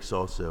mandrakes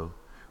also?"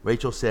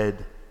 Rachel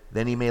said,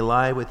 "Then he may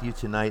lie with you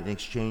tonight in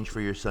exchange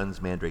for your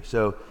son's mandrake."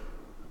 So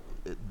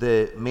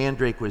the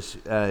mandrake was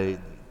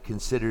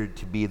considered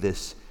to be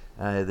this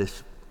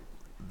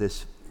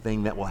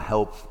thing that will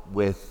help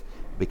with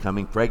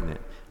becoming pregnant,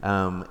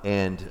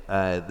 and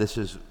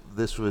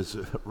this was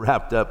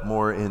wrapped up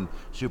more in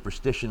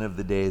superstition of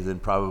the day than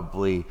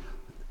probably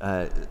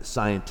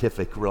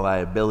scientific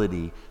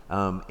reliability.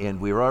 And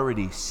we're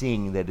already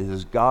seeing that it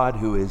is God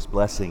who is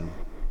blessing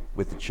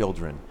with the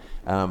children.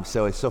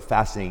 So it's so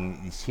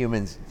fascinating. These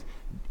humans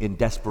in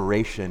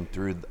desperation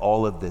through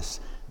all of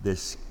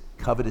this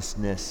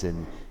covetousness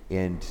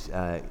and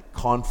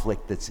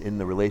conflict that's in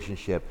the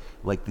relationship,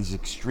 like these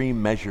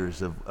extreme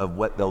measures of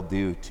what they'll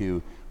do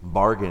to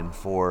bargain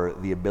for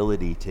the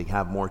ability to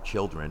have more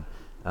children.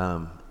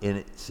 And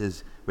it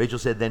says, Rachel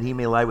said, "Then he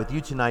may lie with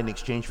you tonight in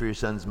exchange for your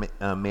son's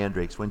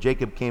mandrakes." When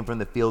Jacob came from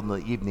the field in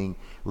the evening,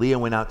 Leah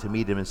went out to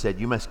meet him and said,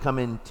 "You must come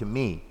in to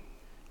me,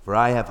 for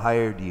I have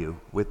hired you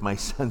with my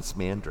son's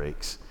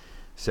mandrakes."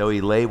 So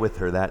he lay with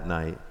her that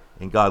night,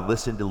 and God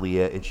listened to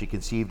Leah, and she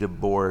conceived and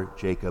bore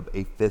Jacob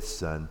a fifth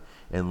son.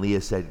 And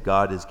Leah said,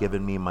 "God has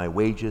given me my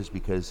wages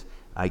because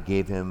I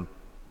gave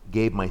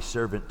my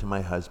servant to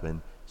my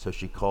husband." So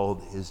she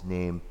called his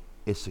name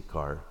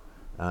Issachar,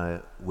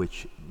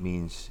 which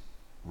means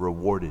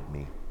rewarded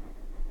me.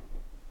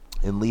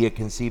 And Leah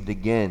conceived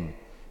again,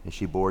 and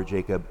she bore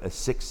Jacob a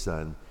sixth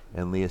son.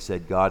 And Leah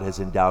said, "God has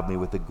endowed me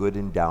with a good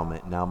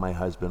endowment. Now my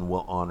husband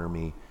will honor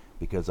me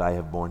because I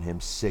have borne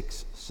him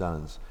 6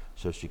 sons."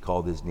 So she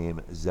called his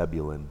name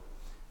Zebulun.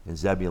 And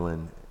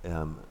Zebulun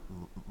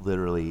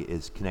literally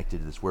is connected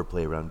to this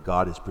wordplay around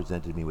God has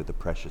presented me with a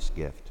precious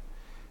gift.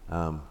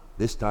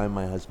 This time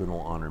my husband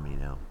will honor me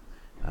now.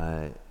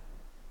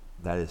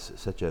 That is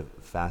such a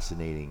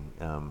fascinating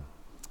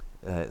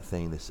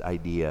thing, this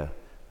idea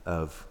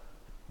of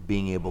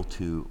being able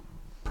to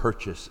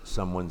purchase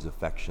someone's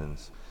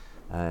affections.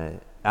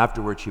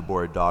 Afterward, she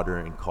bore a daughter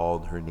and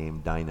called her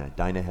name Dinah.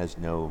 Dinah there's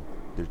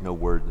no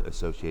word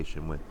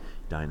association with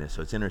Dinah.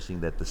 So it's interesting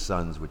that the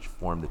sons, which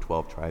form the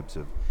 12 tribes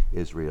of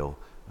Israel,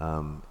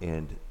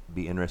 and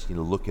be interesting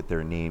to look at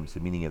their names, the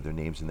meaning of their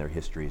names and their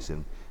histories.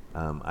 And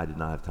I did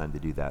not have time to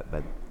do that,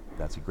 but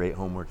that's a great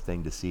homework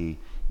thing to see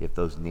if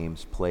those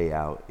names play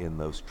out in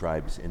those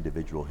tribes'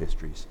 individual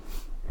histories.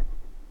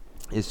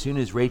 As soon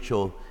as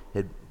Rachel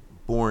had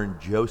born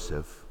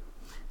Joseph,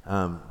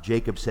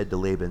 Jacob said to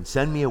Laban,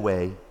 "Send me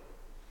away."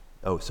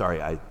 Oh,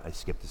 sorry, I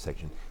skipped a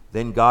section.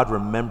 Then God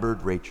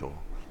remembered Rachel.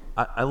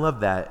 I love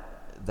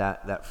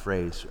that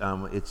phrase.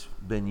 It's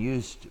been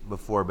used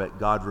before, but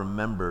God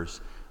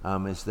remembers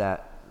is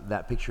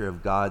that picture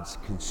of God's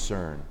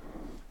concern,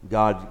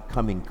 God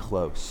coming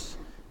close.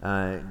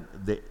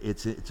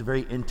 It's a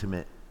very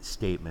intimate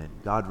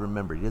statement. God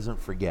remembered. He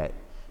doesn't forget.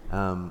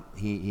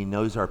 He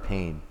knows our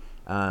pain.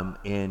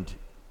 And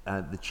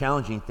the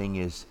challenging thing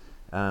is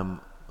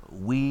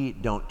we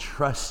don't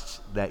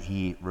trust that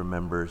he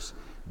remembers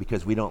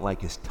because we don't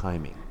like his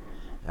timing.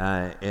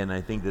 And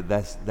I think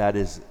that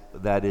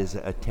is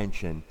a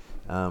tension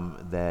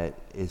that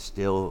is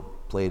still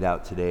played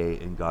out today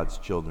in God's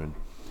children.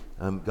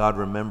 God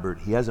remembered.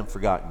 He hasn't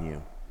forgotten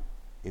you.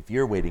 If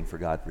you're waiting for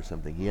God for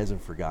something, he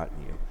hasn't forgotten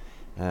you.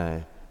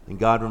 And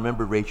God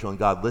remembered Rachel, and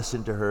God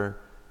listened to her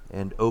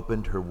and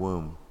opened her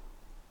womb.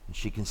 And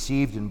she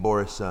conceived and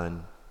bore a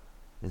son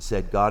and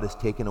said, "God has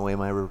taken away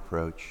my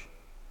reproach."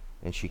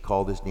 And she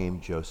called his name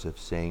Joseph,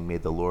 saying, "May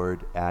the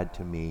Lord add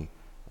to me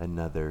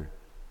another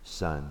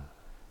son."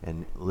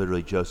 And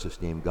literally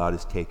Joseph's name, God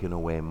has taken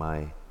away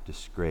my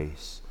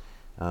disgrace.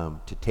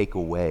 To take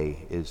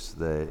away is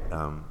the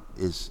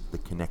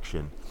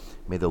connection.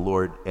 May the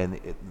Lord, and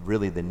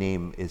really the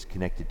name is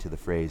connected to the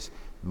phrase,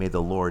 "May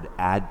the Lord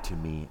add to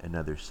me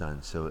another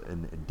son." So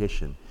in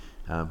addition,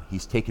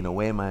 he's taken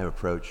away my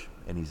reproach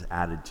and he's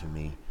added to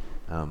me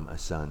a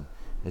son.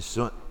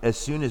 As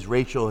soon as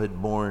Rachel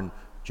had borne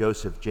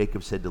Joseph,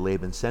 Jacob said to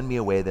Laban, "Send me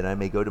away that I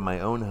may go to my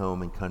own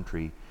home and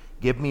country.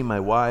 Give me my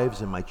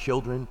wives and my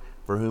children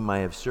for whom I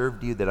have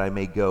served you, that I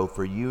may go,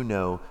 for you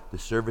know the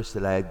service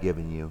that I have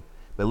given you."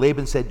 But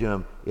Laban said to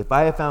him, "If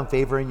I have found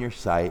favor in your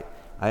sight,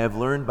 I have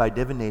learned by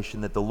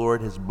divination that the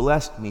Lord has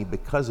blessed me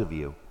because of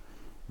you.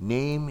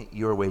 Name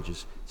your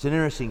wages." It's an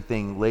interesting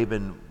thing,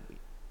 Laban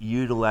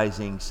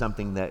utilizing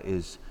something that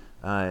is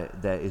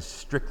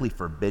strictly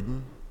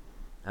forbidden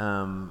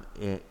among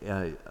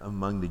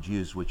the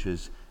Jews, which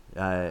is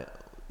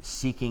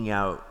seeking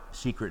out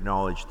secret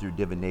knowledge through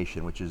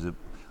divination, which is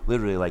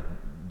literally like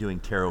doing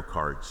tarot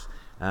cards.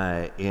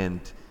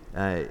 and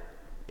it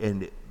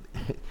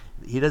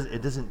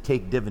doesn't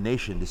take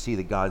divination to see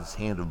that God's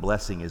hand of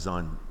blessing is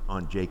on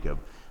Jacob.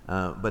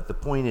 But the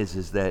point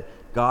is that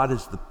God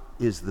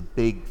is the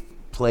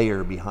big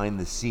player behind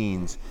the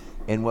scenes,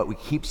 and what we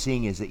keep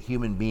seeing is that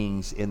human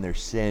beings in their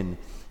sin,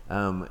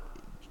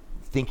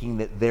 thinking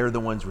that they're the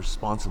ones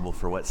responsible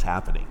for what's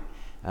happening,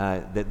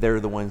 that they're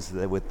the ones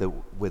that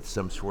with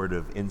some sort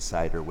of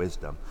insight or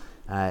wisdom.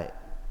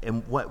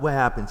 And what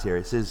happens here?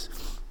 It says,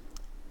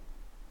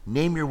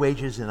 "Name your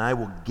wages, and I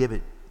will give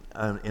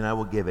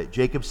it."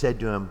 Jacob said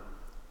to him,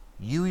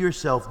 "You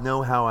yourself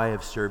know how I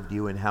have served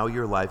you and how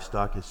your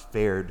livestock has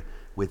fared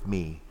with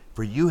me.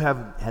 For you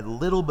have had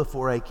little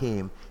before I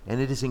came, and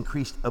it has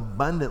increased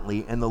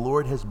abundantly, and the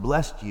Lord has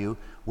blessed you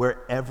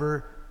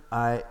wherever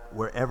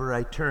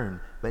I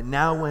turn. But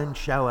now when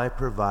shall I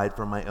provide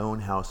for my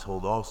own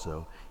household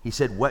also?" He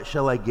said, "What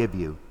shall I give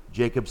you?"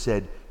 Jacob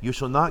said, "You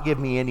shall not give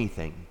me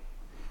anything.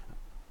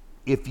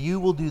 If you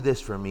will do this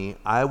for me,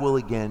 I will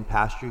again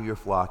pasture your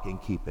flock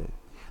and keep it.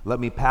 Let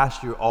me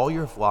pasture all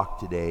your flock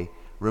today,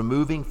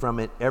 removing from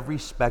it every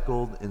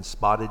speckled and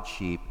spotted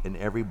sheep and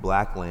every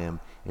black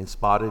lamb and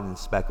spotted and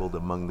speckled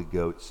among the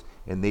goats,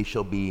 and they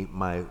shall be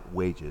my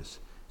wages.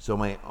 So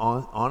my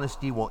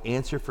honesty will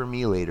answer for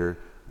me later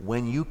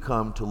when you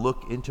come to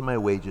look into my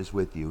wages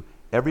with you.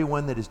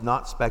 Everyone that is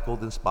not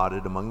speckled and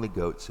spotted among the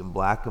goats and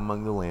black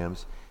among the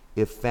lambs,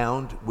 if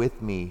found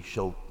with me,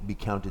 shall be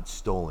counted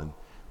stolen."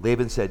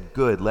 Laban said,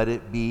 "Good, let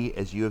it be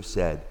as you have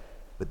said."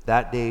 But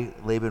that day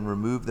Laban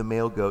removed the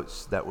male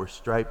goats that were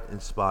striped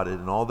and spotted,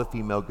 and all the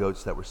female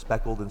goats that were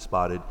speckled and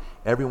spotted,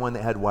 every one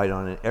that had white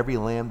on it, every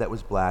lamb that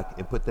was black,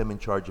 and put them in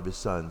charge of his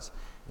sons.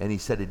 And he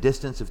set a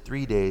distance of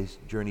 3 days'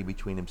 journey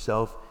between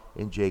himself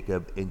and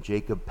Jacob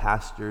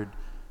pastured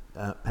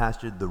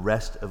the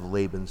rest of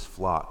Laban's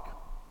flock.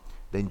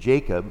 Then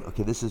Jacob,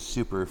 okay, this is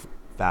super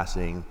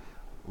fascinating.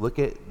 Look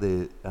at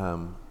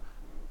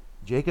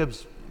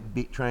Jacob's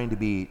trying to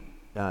be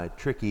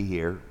tricky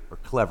here, or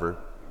clever.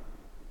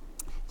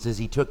 It says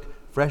he took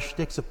fresh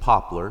sticks of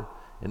poplar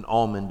and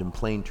almond and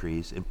plane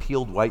trees and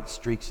peeled white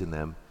streaks in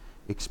them,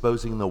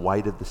 exposing the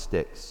white of the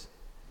sticks.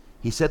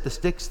 He set the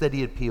sticks that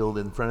he had peeled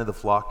in front of the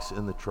flocks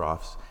in the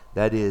troughs,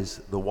 that is,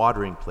 the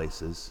watering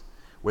places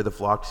where the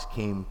flocks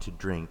came to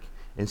drink.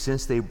 And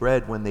since they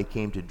bred when they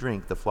came to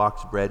drink, the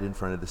flocks bred in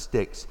front of the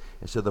sticks.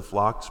 And so the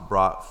flocks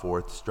brought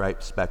forth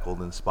striped,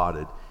 speckled, and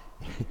spotted.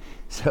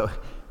 So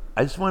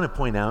I just want to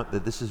point out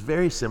that this is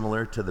very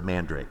similar to the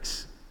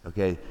mandrakes.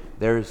 Okay,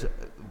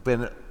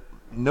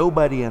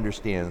 nobody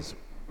understands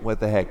what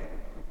the heck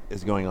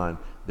is going on.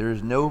 There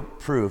is no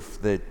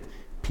proof that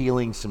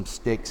peeling some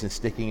sticks and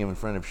sticking them in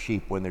front of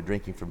sheep when they're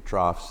drinking from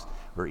troughs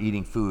or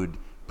eating food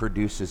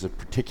produces a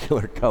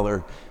particular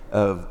color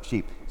of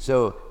sheep.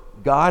 So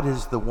God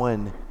is the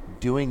one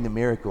doing the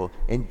miracle,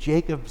 and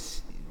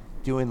Jacob's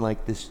doing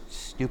like this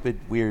stupid,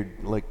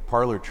 weird, like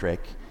parlor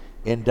trick,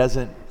 and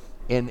doesn't.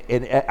 And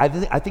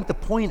I think the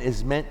point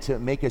is meant to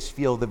make us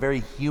feel the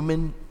very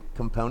human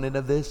component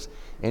of this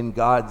and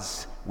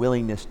God's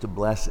willingness to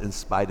bless in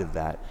spite of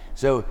that.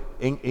 So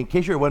in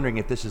case you're wondering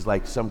if this is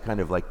like some kind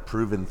of like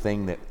proven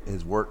thing that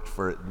has worked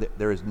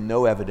there is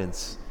no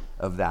evidence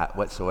of that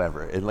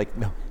whatsoever. And like,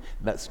 no,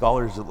 that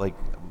scholars like,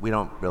 we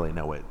don't really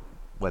know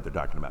what they're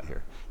talking about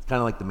here. It's kind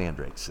of like the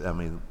mandrakes. I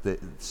mean,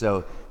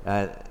 so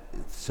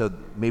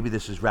maybe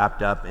this is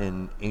wrapped up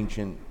in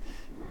ancient,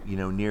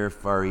 near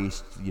Far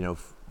East,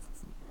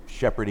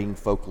 shepherding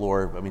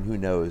folklore. I mean, who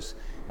knows?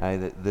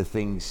 The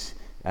things.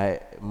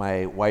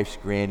 My wife's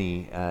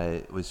granny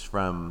was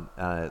from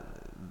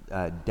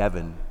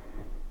Devon,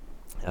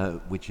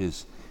 which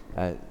is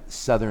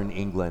southern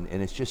England,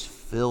 and it's just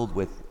filled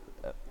with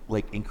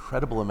like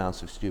incredible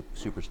amounts of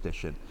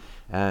superstition.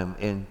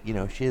 And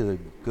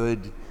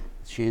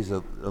she is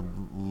the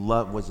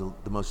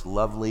most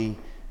lovely,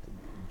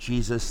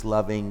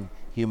 Jesus-loving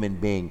human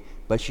being,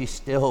 but she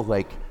still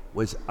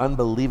was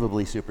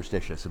unbelievably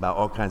superstitious about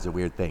all kinds of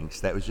weird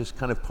things. That was just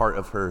kind of part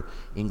of her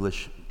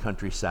English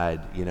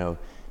countryside,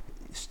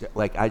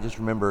 I just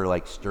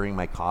remember stirring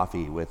my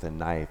coffee with a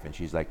knife, and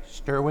she's like,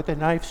 "Stir with a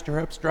knife, stir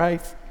up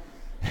strife."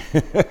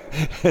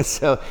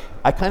 So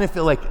I kind of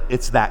feel like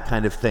it's that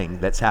kind of thing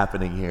that's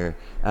happening here.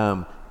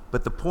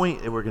 But the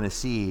point that we're going to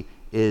see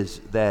is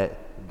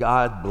that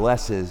God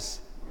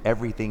blesses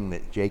everything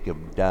that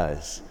Jacob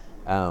does,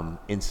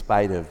 in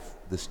spite of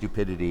the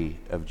stupidity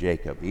of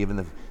Jacob. Even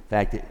the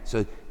fact that,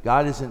 so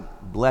God isn't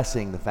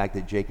blessing the fact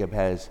that Jacob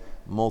has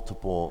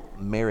multiple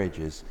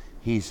marriages.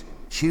 He's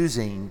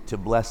choosing to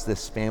bless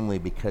this family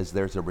because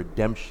there's a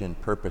redemption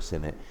purpose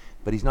in it.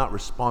 But he's not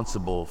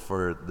responsible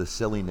for the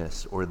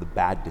silliness or the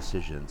bad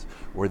decisions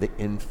or the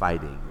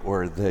infighting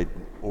or the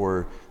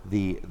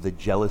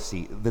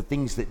jealousy, the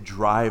things that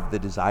drive the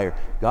desire.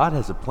 God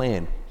has a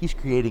plan. He's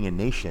creating a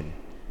nation,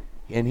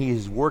 and he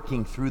is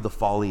working through the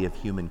folly of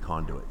human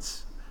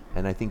conduits.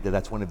 And I think that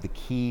that's one of the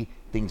key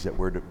things that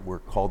we're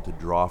called to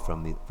draw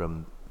from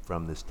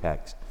this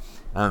text.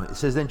 It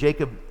says then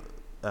Jacob,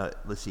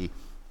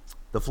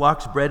 The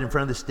flocks bred in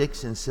front of the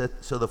sticks, and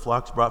so the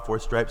flocks brought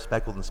forth striped,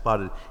 speckled, and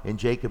spotted. And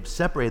Jacob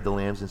separated the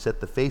lambs and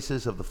set the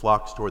faces of the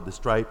flocks toward the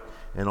striped,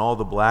 and all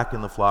the black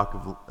in the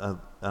flock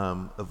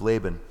of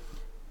Laban.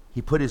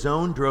 He put his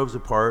own droves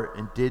apart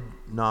and did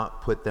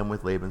not put them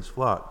with Laban's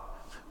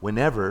flock.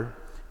 Whenever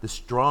the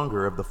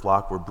stronger of the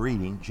flock were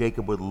breeding,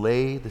 Jacob would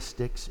lay the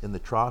sticks in the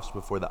troughs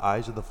before the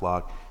eyes of the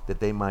flock, that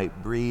they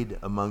might breed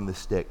among the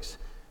sticks.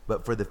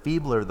 But for the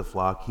feebler of the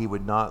flock, he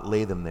would not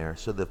lay them there.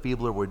 So the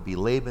feebler would be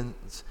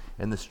Laban's,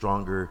 and the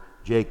stronger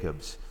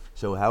Jacob's.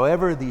 So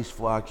however these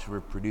flocks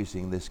were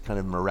producing this kind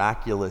of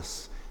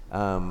miraculous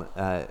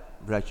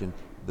production,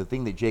 the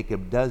thing that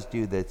Jacob does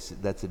do that's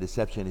a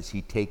deception is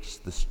he takes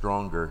the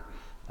stronger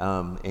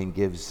and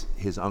gives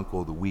his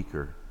uncle the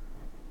weaker.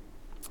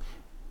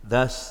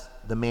 Thus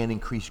the man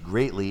increased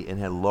greatly and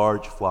had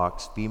large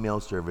flocks, female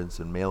servants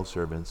and male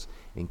servants,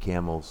 and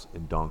camels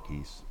and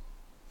donkeys.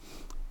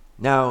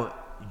 Now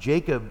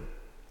Jacob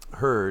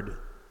heard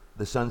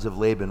the sons of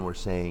Laban were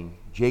saying,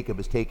 Jacob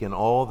has taken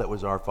all that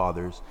was our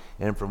father's,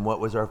 and from what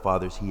was our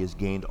father's he has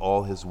gained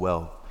all his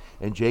wealth.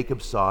 And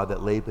Jacob saw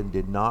that Laban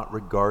did not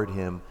regard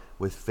him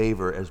with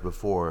favor as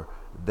before.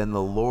 Then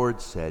the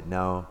Lord said,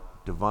 now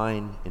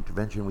divine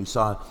intervention. We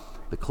saw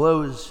the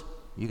close,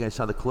 you guys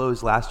saw the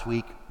close last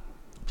week,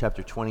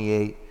 chapter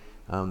 28,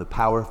 the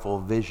powerful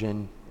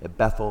vision at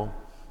Bethel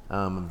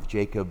of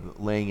Jacob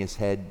laying his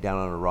head down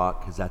on a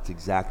rock, because that's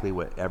exactly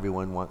what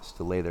everyone wants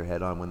to lay their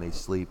head on when they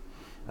sleep.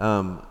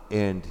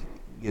 And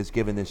is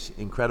given this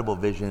incredible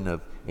vision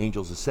of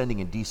angels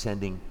ascending and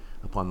descending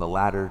upon the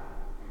ladder.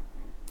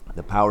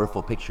 The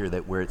powerful picture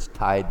that where it's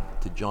tied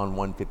to John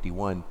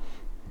 1:51,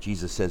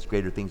 Jesus says,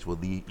 greater things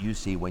will you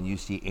see when you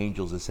see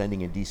angels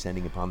ascending and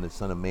descending upon the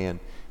Son of Man.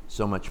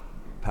 So much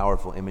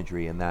powerful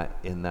imagery in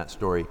that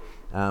story.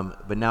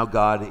 But now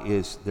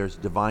there's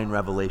divine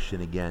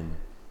revelation again,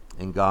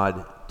 and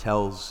God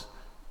tells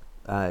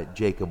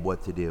Jacob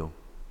what to do.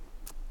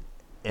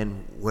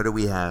 And what do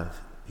we have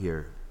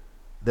here?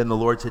 Then the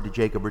Lord said to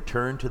Jacob,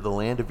 return to the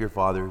land of your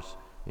fathers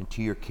and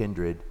to your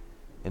kindred,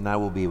 and I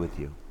will be with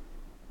you.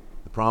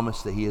 The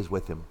promise that he is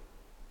with him.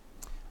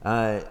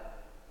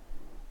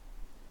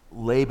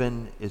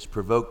 Laban is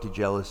provoked to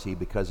jealousy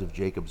because of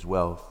Jacob's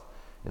wealth,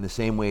 in the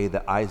same way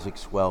that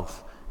Isaac's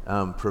wealth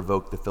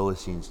provoked the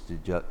Philistines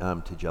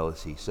to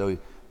jealousy. So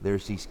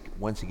there's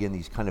once again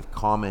these kind of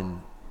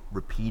common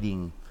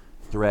repeating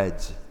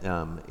threads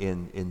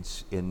in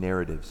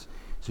narratives.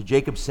 So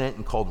Jacob sent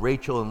and called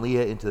Rachel and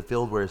Leah into the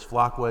field where his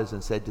flock was,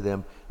 and said to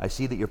them, I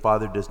see that your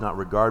father does not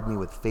regard me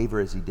with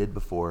favor as he did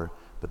before,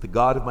 but the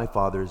God of my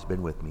father has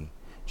been with me.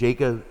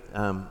 Jacob,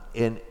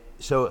 and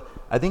so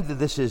I think that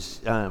this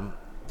is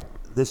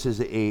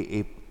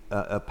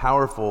a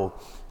powerful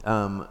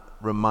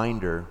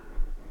reminder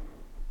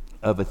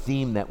of a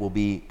theme that will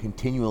be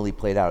continually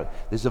played out.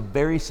 There's a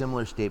very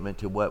similar statement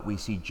to what we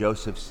see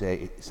Joseph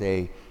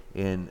say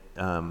in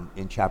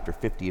chapter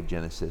 50 of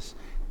Genesis.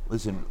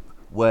 Listen,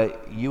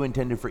 what you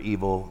intended for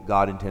evil,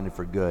 God intended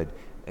for good.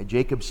 And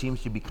Jacob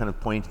seems to be kind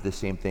of pointing to the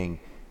same thing.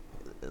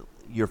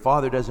 Your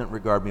father doesn't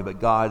regard me,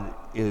 but God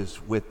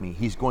is with me.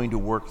 He's going to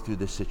work through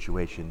this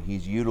situation.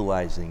 He's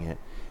utilizing it.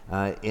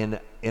 And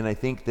I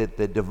think that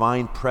the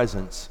divine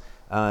presence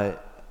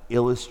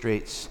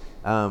illustrates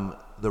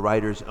the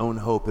writer's own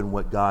hope in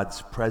what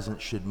God's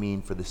presence should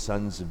mean for the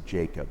sons of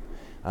Jacob.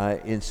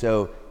 And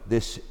so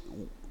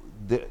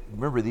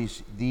remember,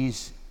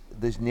 these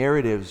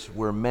narratives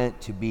were meant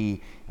to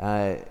be,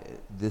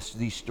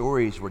 these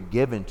stories were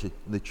given to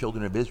the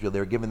children of Israel. They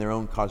were given their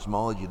own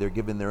cosmology. They're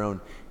given their own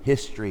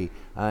history.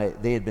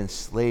 They had been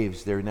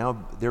slaves.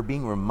 They're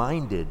being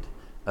reminded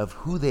of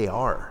who they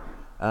are,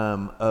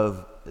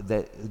 of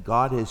that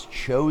God has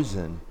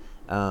chosen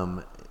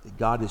a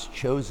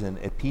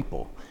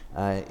people,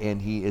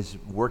 and He is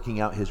working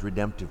out His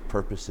redemptive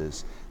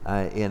purposes.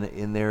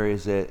 And there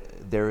is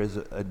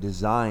a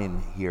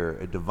design here,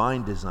 a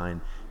divine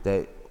design,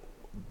 that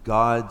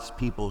God's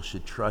people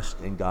should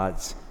trust in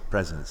God's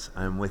presence.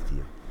 I'm with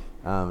you.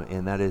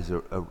 And that is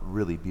a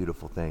really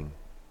beautiful thing.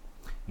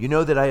 You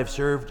know that I have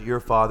served your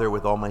father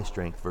with all my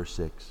strength, verse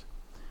 6.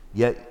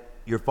 Yet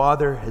your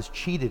father has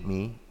cheated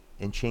me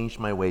and changed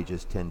my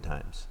wages 10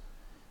 times.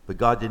 But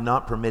God did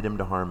not permit him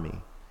to harm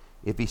me.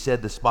 If he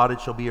said, the spotted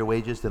shall be your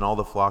wages, then all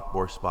the flock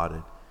bore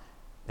spotted.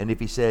 And if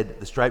he said,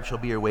 the striped shall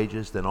be your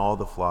wages, then all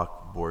the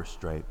flock bore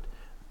striped.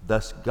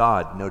 Thus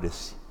God,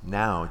 notice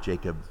now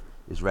Jacob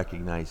is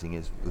recognizing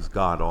it was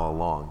God all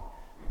along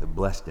that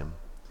blessed him.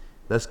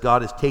 Thus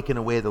God has taken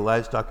away the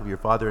livestock of your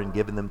father and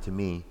given them to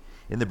me.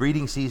 In the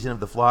breeding season of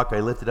the flock, I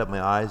lifted up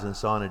my eyes and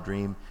saw in a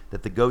dream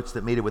that the goats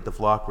that mated with the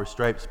flock were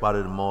striped,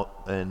 spotted,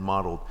 and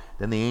mottled.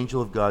 Then the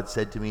angel of God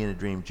said to me in a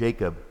dream,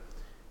 Jacob.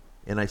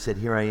 And I said,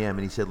 here I am.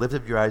 And he said, lift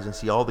up your eyes and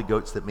see all the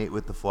goats that mate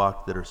with the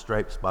flock that are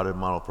striped, spotted, and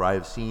mottled, for I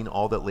have seen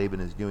all that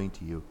Laban is doing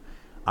to you.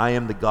 I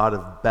am the God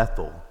of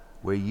Bethel,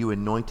 where you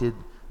anointed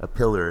a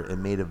pillar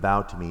and made a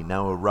vow to me.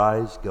 Now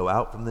arise, go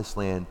out from this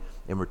land,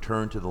 and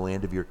return to the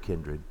land of your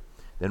kindred.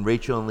 Then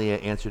Rachel and Leah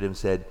answered him and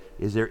said,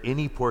 is there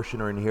any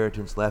portion or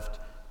inheritance left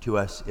to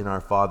us in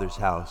our father's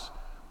house?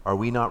 Are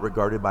we not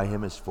regarded by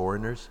him as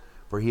foreigners?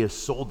 For he has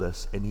sold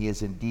us, and he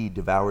has indeed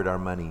devoured our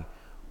money.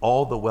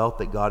 All the wealth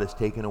that God has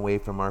taken away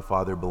from our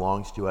father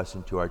belongs to us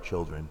and to our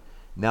children.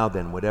 Now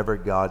then, whatever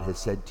God has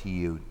said to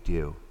you,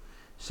 do."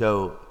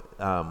 So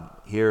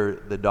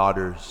here the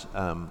daughters,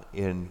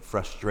 in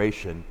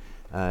frustration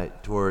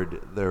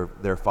toward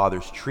their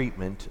father's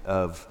treatment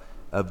of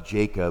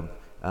Jacob,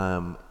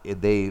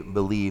 they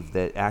believe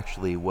that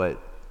actually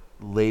what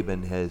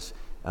Laban has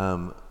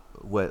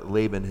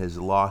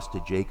lost to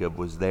Jacob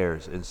was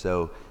theirs, and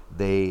so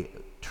there's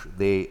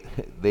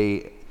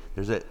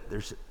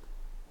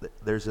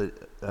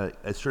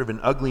a sort of an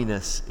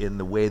ugliness in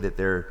the way that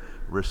they're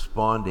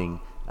responding,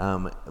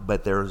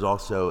 but there is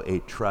also a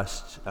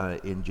trust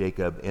in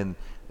Jacob. And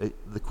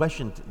the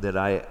question that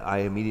I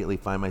immediately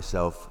find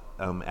myself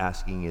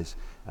asking is,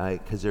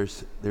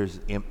 because there's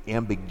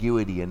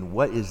ambiguity in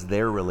what is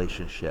their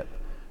relationship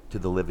to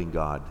the living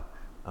God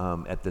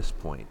at this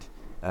point,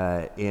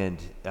 and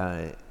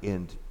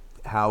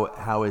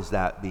how is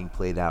that being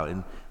played out?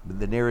 And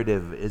the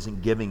narrative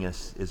isn't giving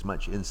us as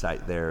much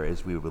insight there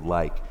as we would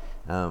like,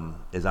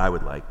 as I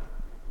would like.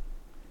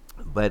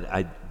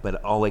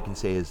 But all I can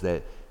say is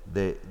that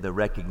the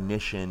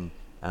recognition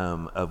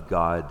of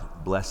God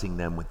blessing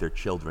them with their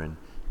children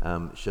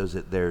shows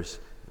that there's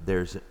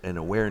an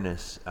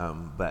awareness,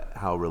 but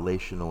how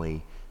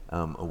relationally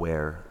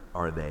aware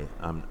are they?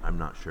 I'm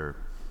not sure.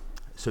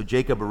 So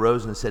Jacob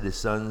arose and set his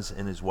sons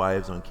and his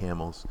wives on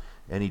camels,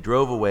 and he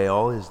drove away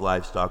all his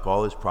livestock,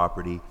 all his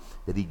property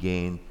that he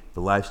gained,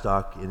 the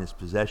livestock and his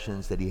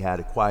possessions that he had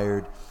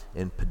acquired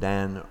in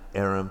Padan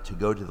Aram, to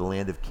go to the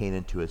land of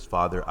Canaan to his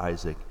father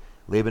Isaac.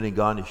 Laban had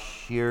gone to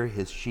shear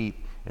his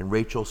sheep, and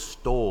Rachel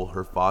stole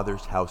her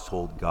father's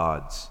household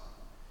gods.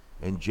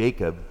 And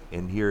Jacob,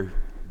 and here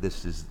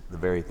this is the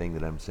very thing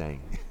that I'm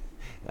saying.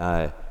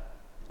 I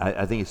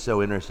think it's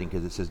so interesting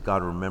because it says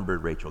God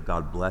remembered Rachel.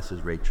 God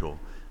blesses Rachel.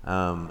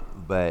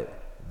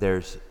 But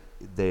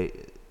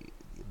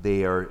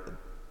they are,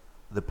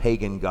 the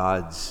pagan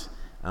gods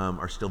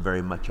are still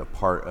very much a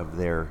part of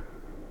their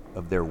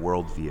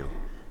worldview,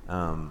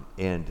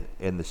 and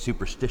the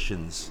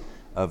superstitions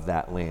of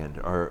that land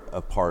are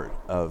a part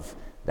of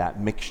that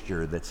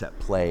mixture that's at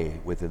play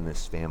within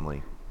this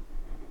family.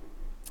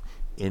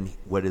 And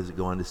what does it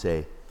go on to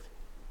say?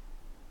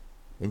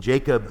 And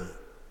Jacob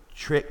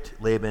tricked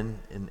Laban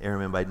and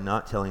Aram by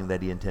not telling him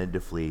that he intended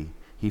to flee.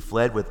 He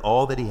fled with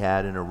all that he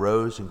had and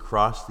arose and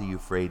crossed the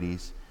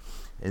Euphrates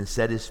and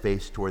set his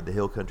face toward the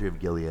hill country of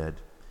Gilead.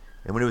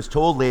 And when it was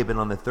told Laban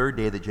on the third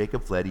day that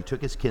Jacob fled, he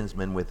took his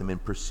kinsmen with him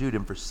and pursued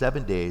him for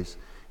 7 days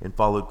and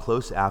followed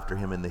close after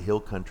him in the hill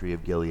country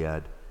of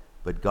Gilead.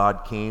 But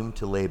God came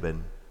to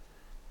Laban,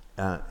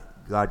 the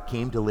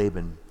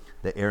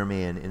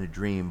Aramean, in a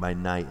dream by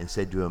night and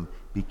said to him,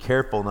 "Be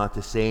careful not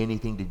to say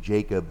anything to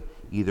Jacob,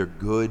 either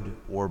good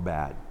or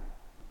bad."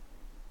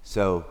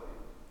 So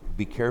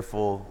be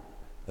careful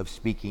of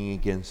speaking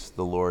against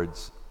the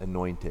Lord's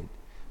anointed.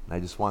 And I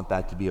just want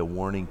that to be a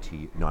warning to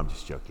you. No, I'm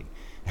just joking.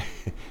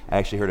 I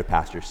actually heard a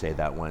pastor say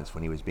that once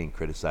when he was being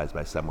criticized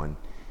by someone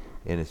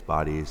in his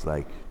body. He's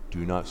like,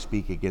 "Do not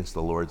speak against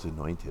the Lord's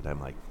anointed." I'm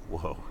like,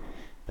 whoa,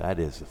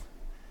 that's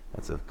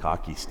a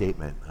cocky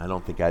statement. I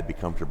don't think I'd be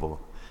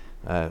comfortable.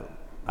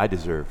 I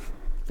deserve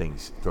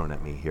things thrown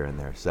at me here and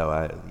there, so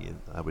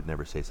I would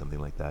never say something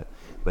like that.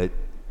 But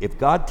if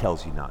God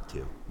tells you not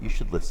to, you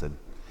should listen.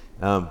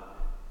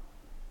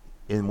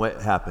 And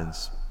what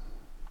happens?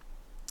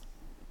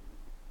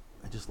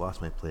 I just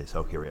lost my place.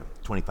 Oh, here we are.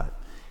 25.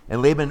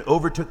 And Laban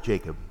overtook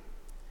Jacob.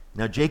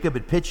 Now Jacob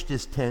had pitched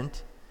his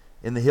tent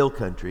in the hill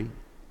country,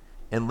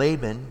 and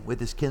Laban with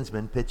his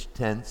kinsmen pitched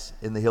tents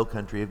in the hill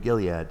country of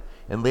Gilead.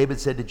 And Laban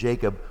said to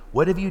Jacob,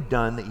 "What have you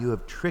done that you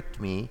have tricked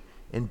me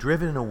and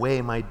driven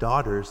away my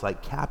daughters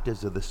like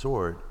captives of the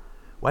sword?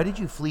 Why did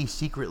you flee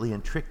secretly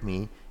and trick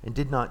me, and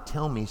did not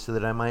tell me, so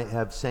that I might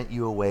have sent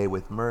you away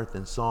with mirth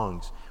and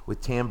songs,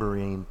 with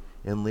tambourine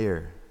and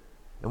lyre?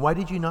 And why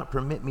did you not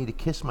permit me to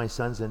kiss my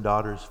sons and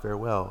daughters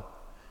farewell?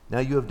 Now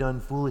you have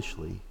done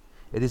foolishly.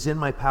 It is in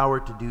my power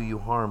to do you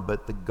harm,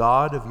 but the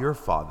God of your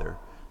father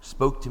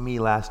spoke to me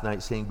last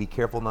night, saying, 'Be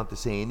careful not to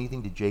say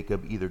anything to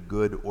Jacob, either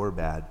good or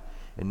bad.'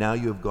 And now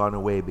you have gone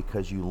away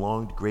because you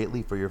longed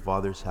greatly for your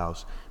father's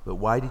house. But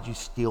why did you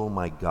steal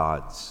my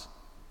gods?"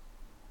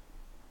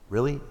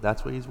 Really?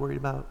 That's what he's worried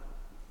about?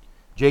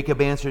 Jacob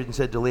answered and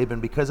said to Laban,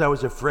 "Because I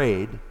was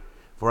afraid,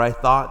 for I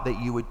thought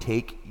that you would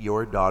take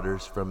your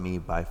daughters from me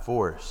by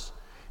force."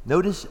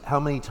 Notice how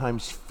many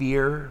times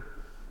fear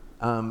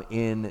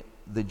in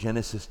the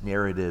Genesis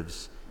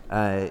narratives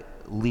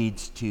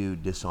leads to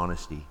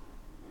dishonesty.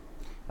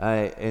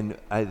 And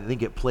I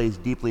think it plays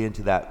deeply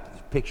into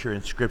that picture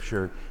in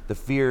Scripture. The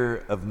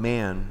fear of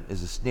man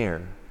is a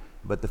snare,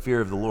 but the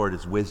fear of the Lord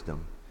is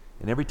wisdom.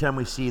 And every time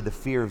we see the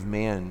fear of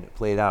man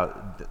played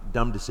out,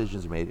 dumb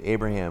decisions are made.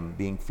 Abraham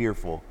being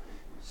fearful,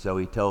 so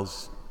he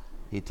tells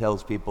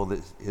people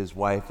that his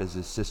wife is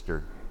his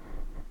sister,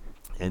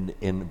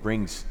 and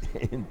brings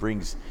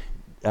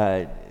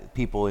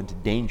people into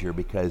danger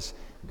because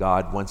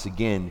God once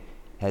again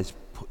has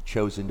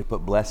chosen to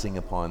put blessing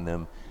upon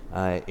them.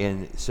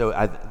 And so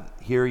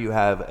here you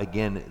have,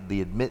 again,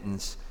 the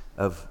admittance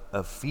of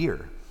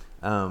fear.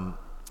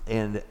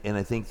 And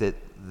I think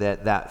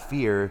that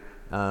fear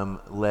has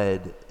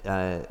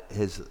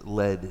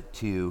led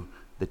to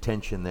the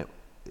tension that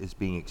is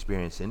being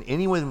experienced. And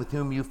anyone with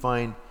whom you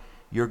find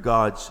your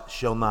gods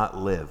shall not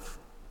live.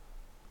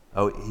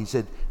 Oh, he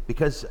said,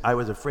 because I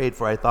was afraid,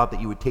 for I thought that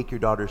you would take your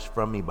daughters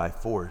from me by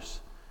force.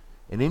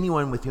 And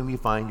anyone with whom you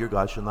find your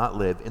God shall not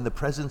live. In the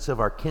presence of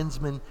our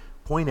kinsmen,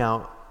 point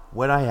out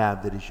what I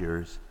have that is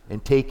yours,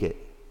 and take it.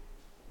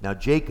 Now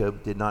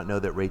Jacob did not know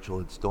that Rachel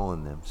had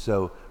stolen them.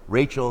 So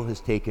Rachel has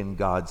taken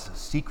gods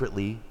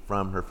secretly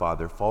from her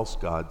father, false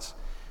gods,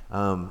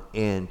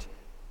 and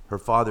her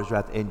father's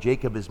wrath. And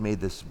Jacob has made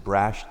this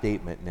brash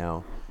statement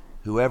now: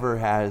 whoever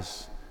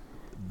has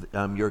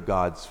your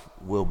gods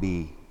will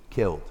be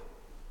killed.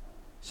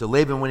 So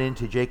Laban went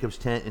into Jacob's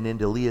tent and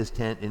into Leah's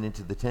tent and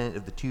into the tent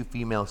of the two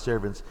female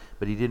servants,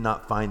 but he did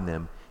not find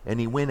them. And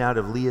he went out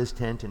of Leah's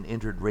tent and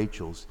entered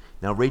Rachel's.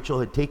 Now Rachel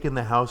had taken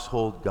the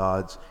household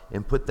gods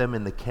and put them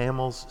in the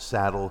camel's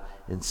saddle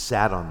and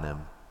sat on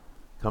them,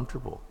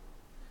 comfortable.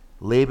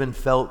 Laban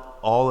felt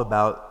all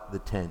about the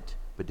tent,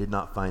 but did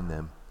not find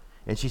them.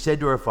 And she said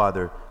to her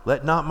father,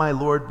 "Let not my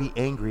lord be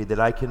angry that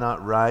I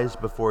cannot rise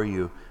before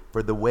you,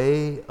 for the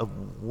way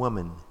of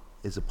woman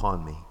is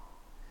upon me."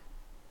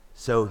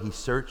 So he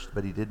searched,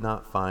 but he did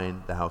not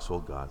find the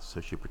household gods.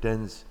 So she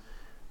pretends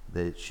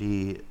that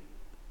she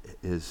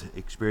is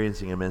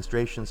experiencing a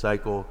menstruation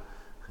cycle,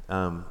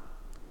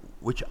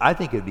 which I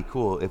think it would be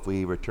cool if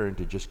we return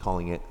to just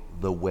calling it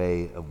the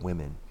way of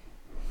women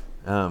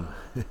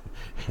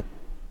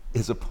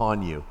is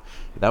upon you.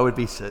 That would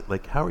be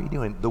like, how are you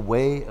doing? The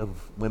way of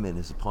women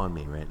is upon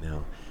me right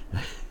now.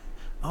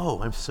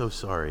 Oh, I'm so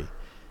sorry.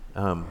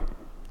 I'm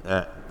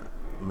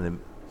going to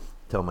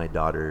tell my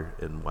daughter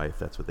and wife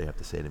that's what they have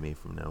to say to me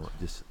from now on.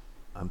 Just,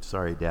 I'm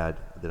sorry, Dad,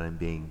 that I'm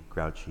being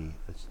grouchy.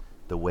 That's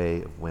the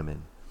way of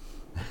women.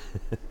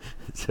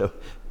 So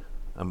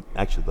I'm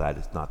actually glad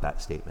it's not that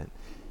statement.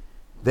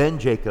 Then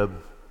Jacob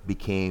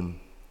became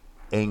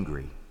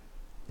angry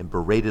and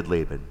berated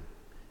Laban.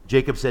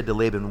 Jacob said to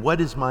Laban, "What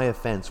is my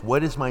offense?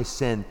 What is my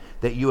sin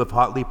that you have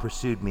hotly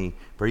pursued me?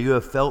 For you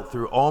have felt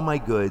through all my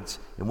goods,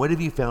 and what have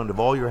you found of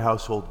all your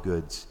household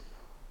goods?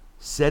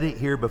 Set it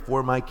here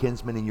before my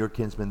kinsmen and your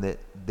kinsmen, that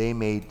they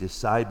may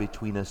decide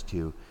between us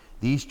two.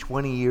 These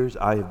 20 years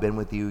I have been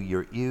with you.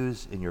 Your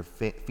ewes and your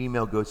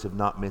female goats have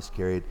not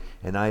miscarried,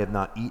 and I have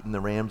not eaten the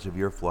rams of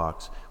your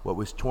flocks. What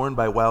was torn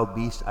by wild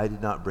beasts I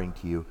did not bring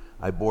to you.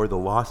 I bore the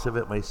loss of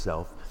it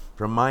myself.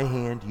 From my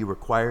hand you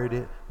required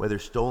it, whether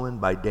stolen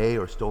by day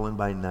or stolen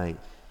by night.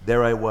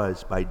 There I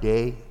was. By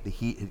day the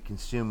heat had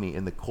consumed me,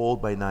 and the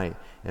cold by night,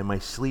 and my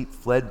sleep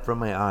fled from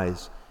my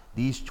eyes.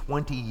 These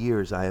 20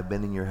 years I have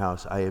been in your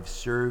house. I have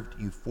served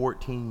you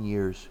 14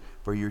 years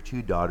for your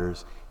 2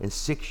 daughters and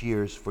 6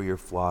 years for your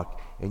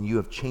flock, and you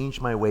have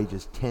changed my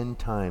wages 10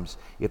 times.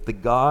 If the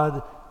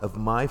God of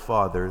my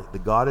father, the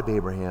God of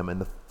Abraham,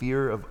 and the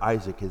fear of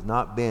Isaac has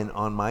not been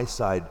on my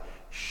side,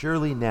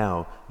 surely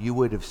now you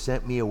would have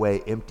sent me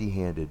away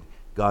empty-handed.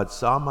 God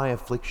saw my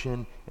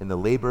affliction and the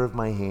labor of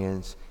my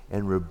hands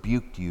and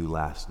rebuked you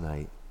last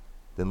night."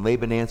 Then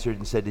Laban answered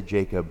and said to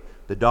Jacob,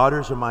 "The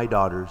daughters are my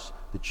daughters,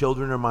 the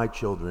children are my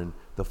children,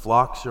 the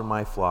flocks are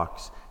my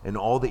flocks, and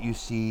all that you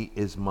see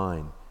is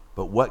mine.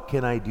 But what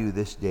can I do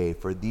this day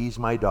for these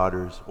my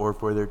daughters, or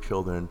for their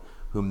children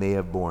whom they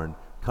have borne?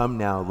 Come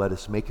now, let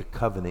us make a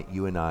covenant,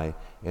 you and I,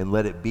 and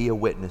let it be a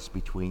witness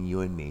between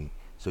you and me."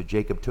 So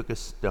Jacob took a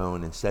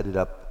stone and set it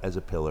up as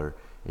a pillar.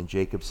 And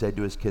Jacob said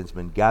to his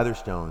kinsmen, "Gather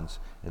stones."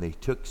 And they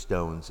took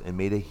stones and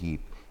made a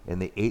heap,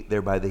 and they ate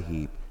there by the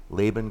heap.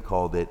 Laban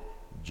called it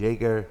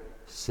Jegar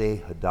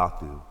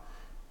Sahaduthu,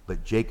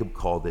 but Jacob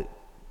called it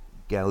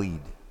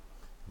Gilead.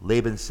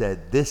 Laban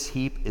said, "This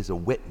heap is a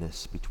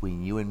witness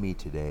between you and me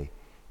today."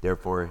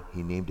 Therefore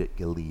he named it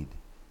Gilead.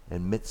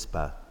 And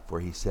Mizpah, for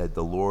he said,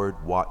 "The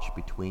Lord watch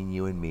between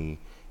you and me,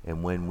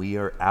 and when we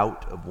are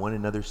out of one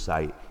another's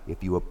sight,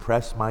 if you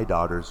oppress my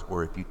daughters,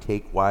 or if you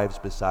take wives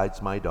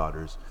besides my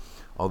daughters,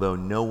 although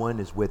no one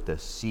is with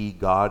us, see,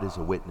 God is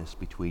a witness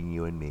between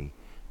you and me."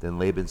 Then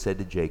Laban said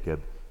to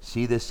Jacob,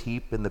 "See this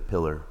heap and the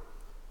pillar,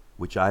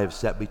 which I have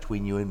set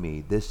between you and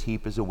me. This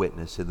heap is a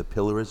witness, and the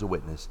pillar is a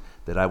witness,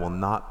 that I will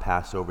not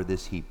pass over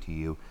this heap to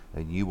you,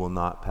 and you will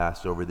not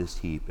pass over this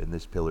heap and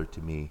this pillar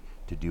to me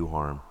to do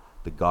harm.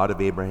 The God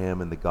of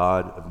Abraham and the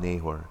God of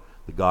Nahor,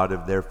 the God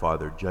of their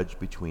father, judge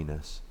between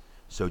us."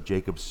 So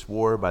Jacob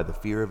swore by the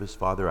fear of his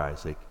father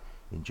Isaac,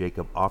 and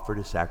Jacob offered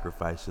a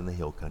sacrifice in the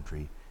hill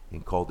country,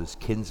 and called his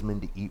kinsmen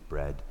to eat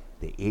bread.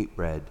 They ate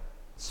bread,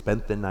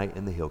 spent the night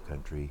in the hill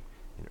country,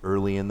 and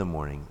early in the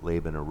morning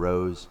Laban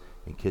arose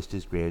and kissed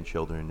his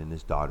grandchildren and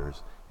his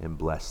daughters and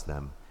blessed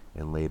them.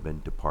 And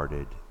Laban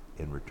departed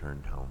and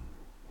returned home.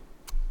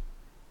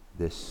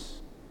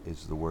 This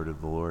is the word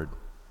of the Lord.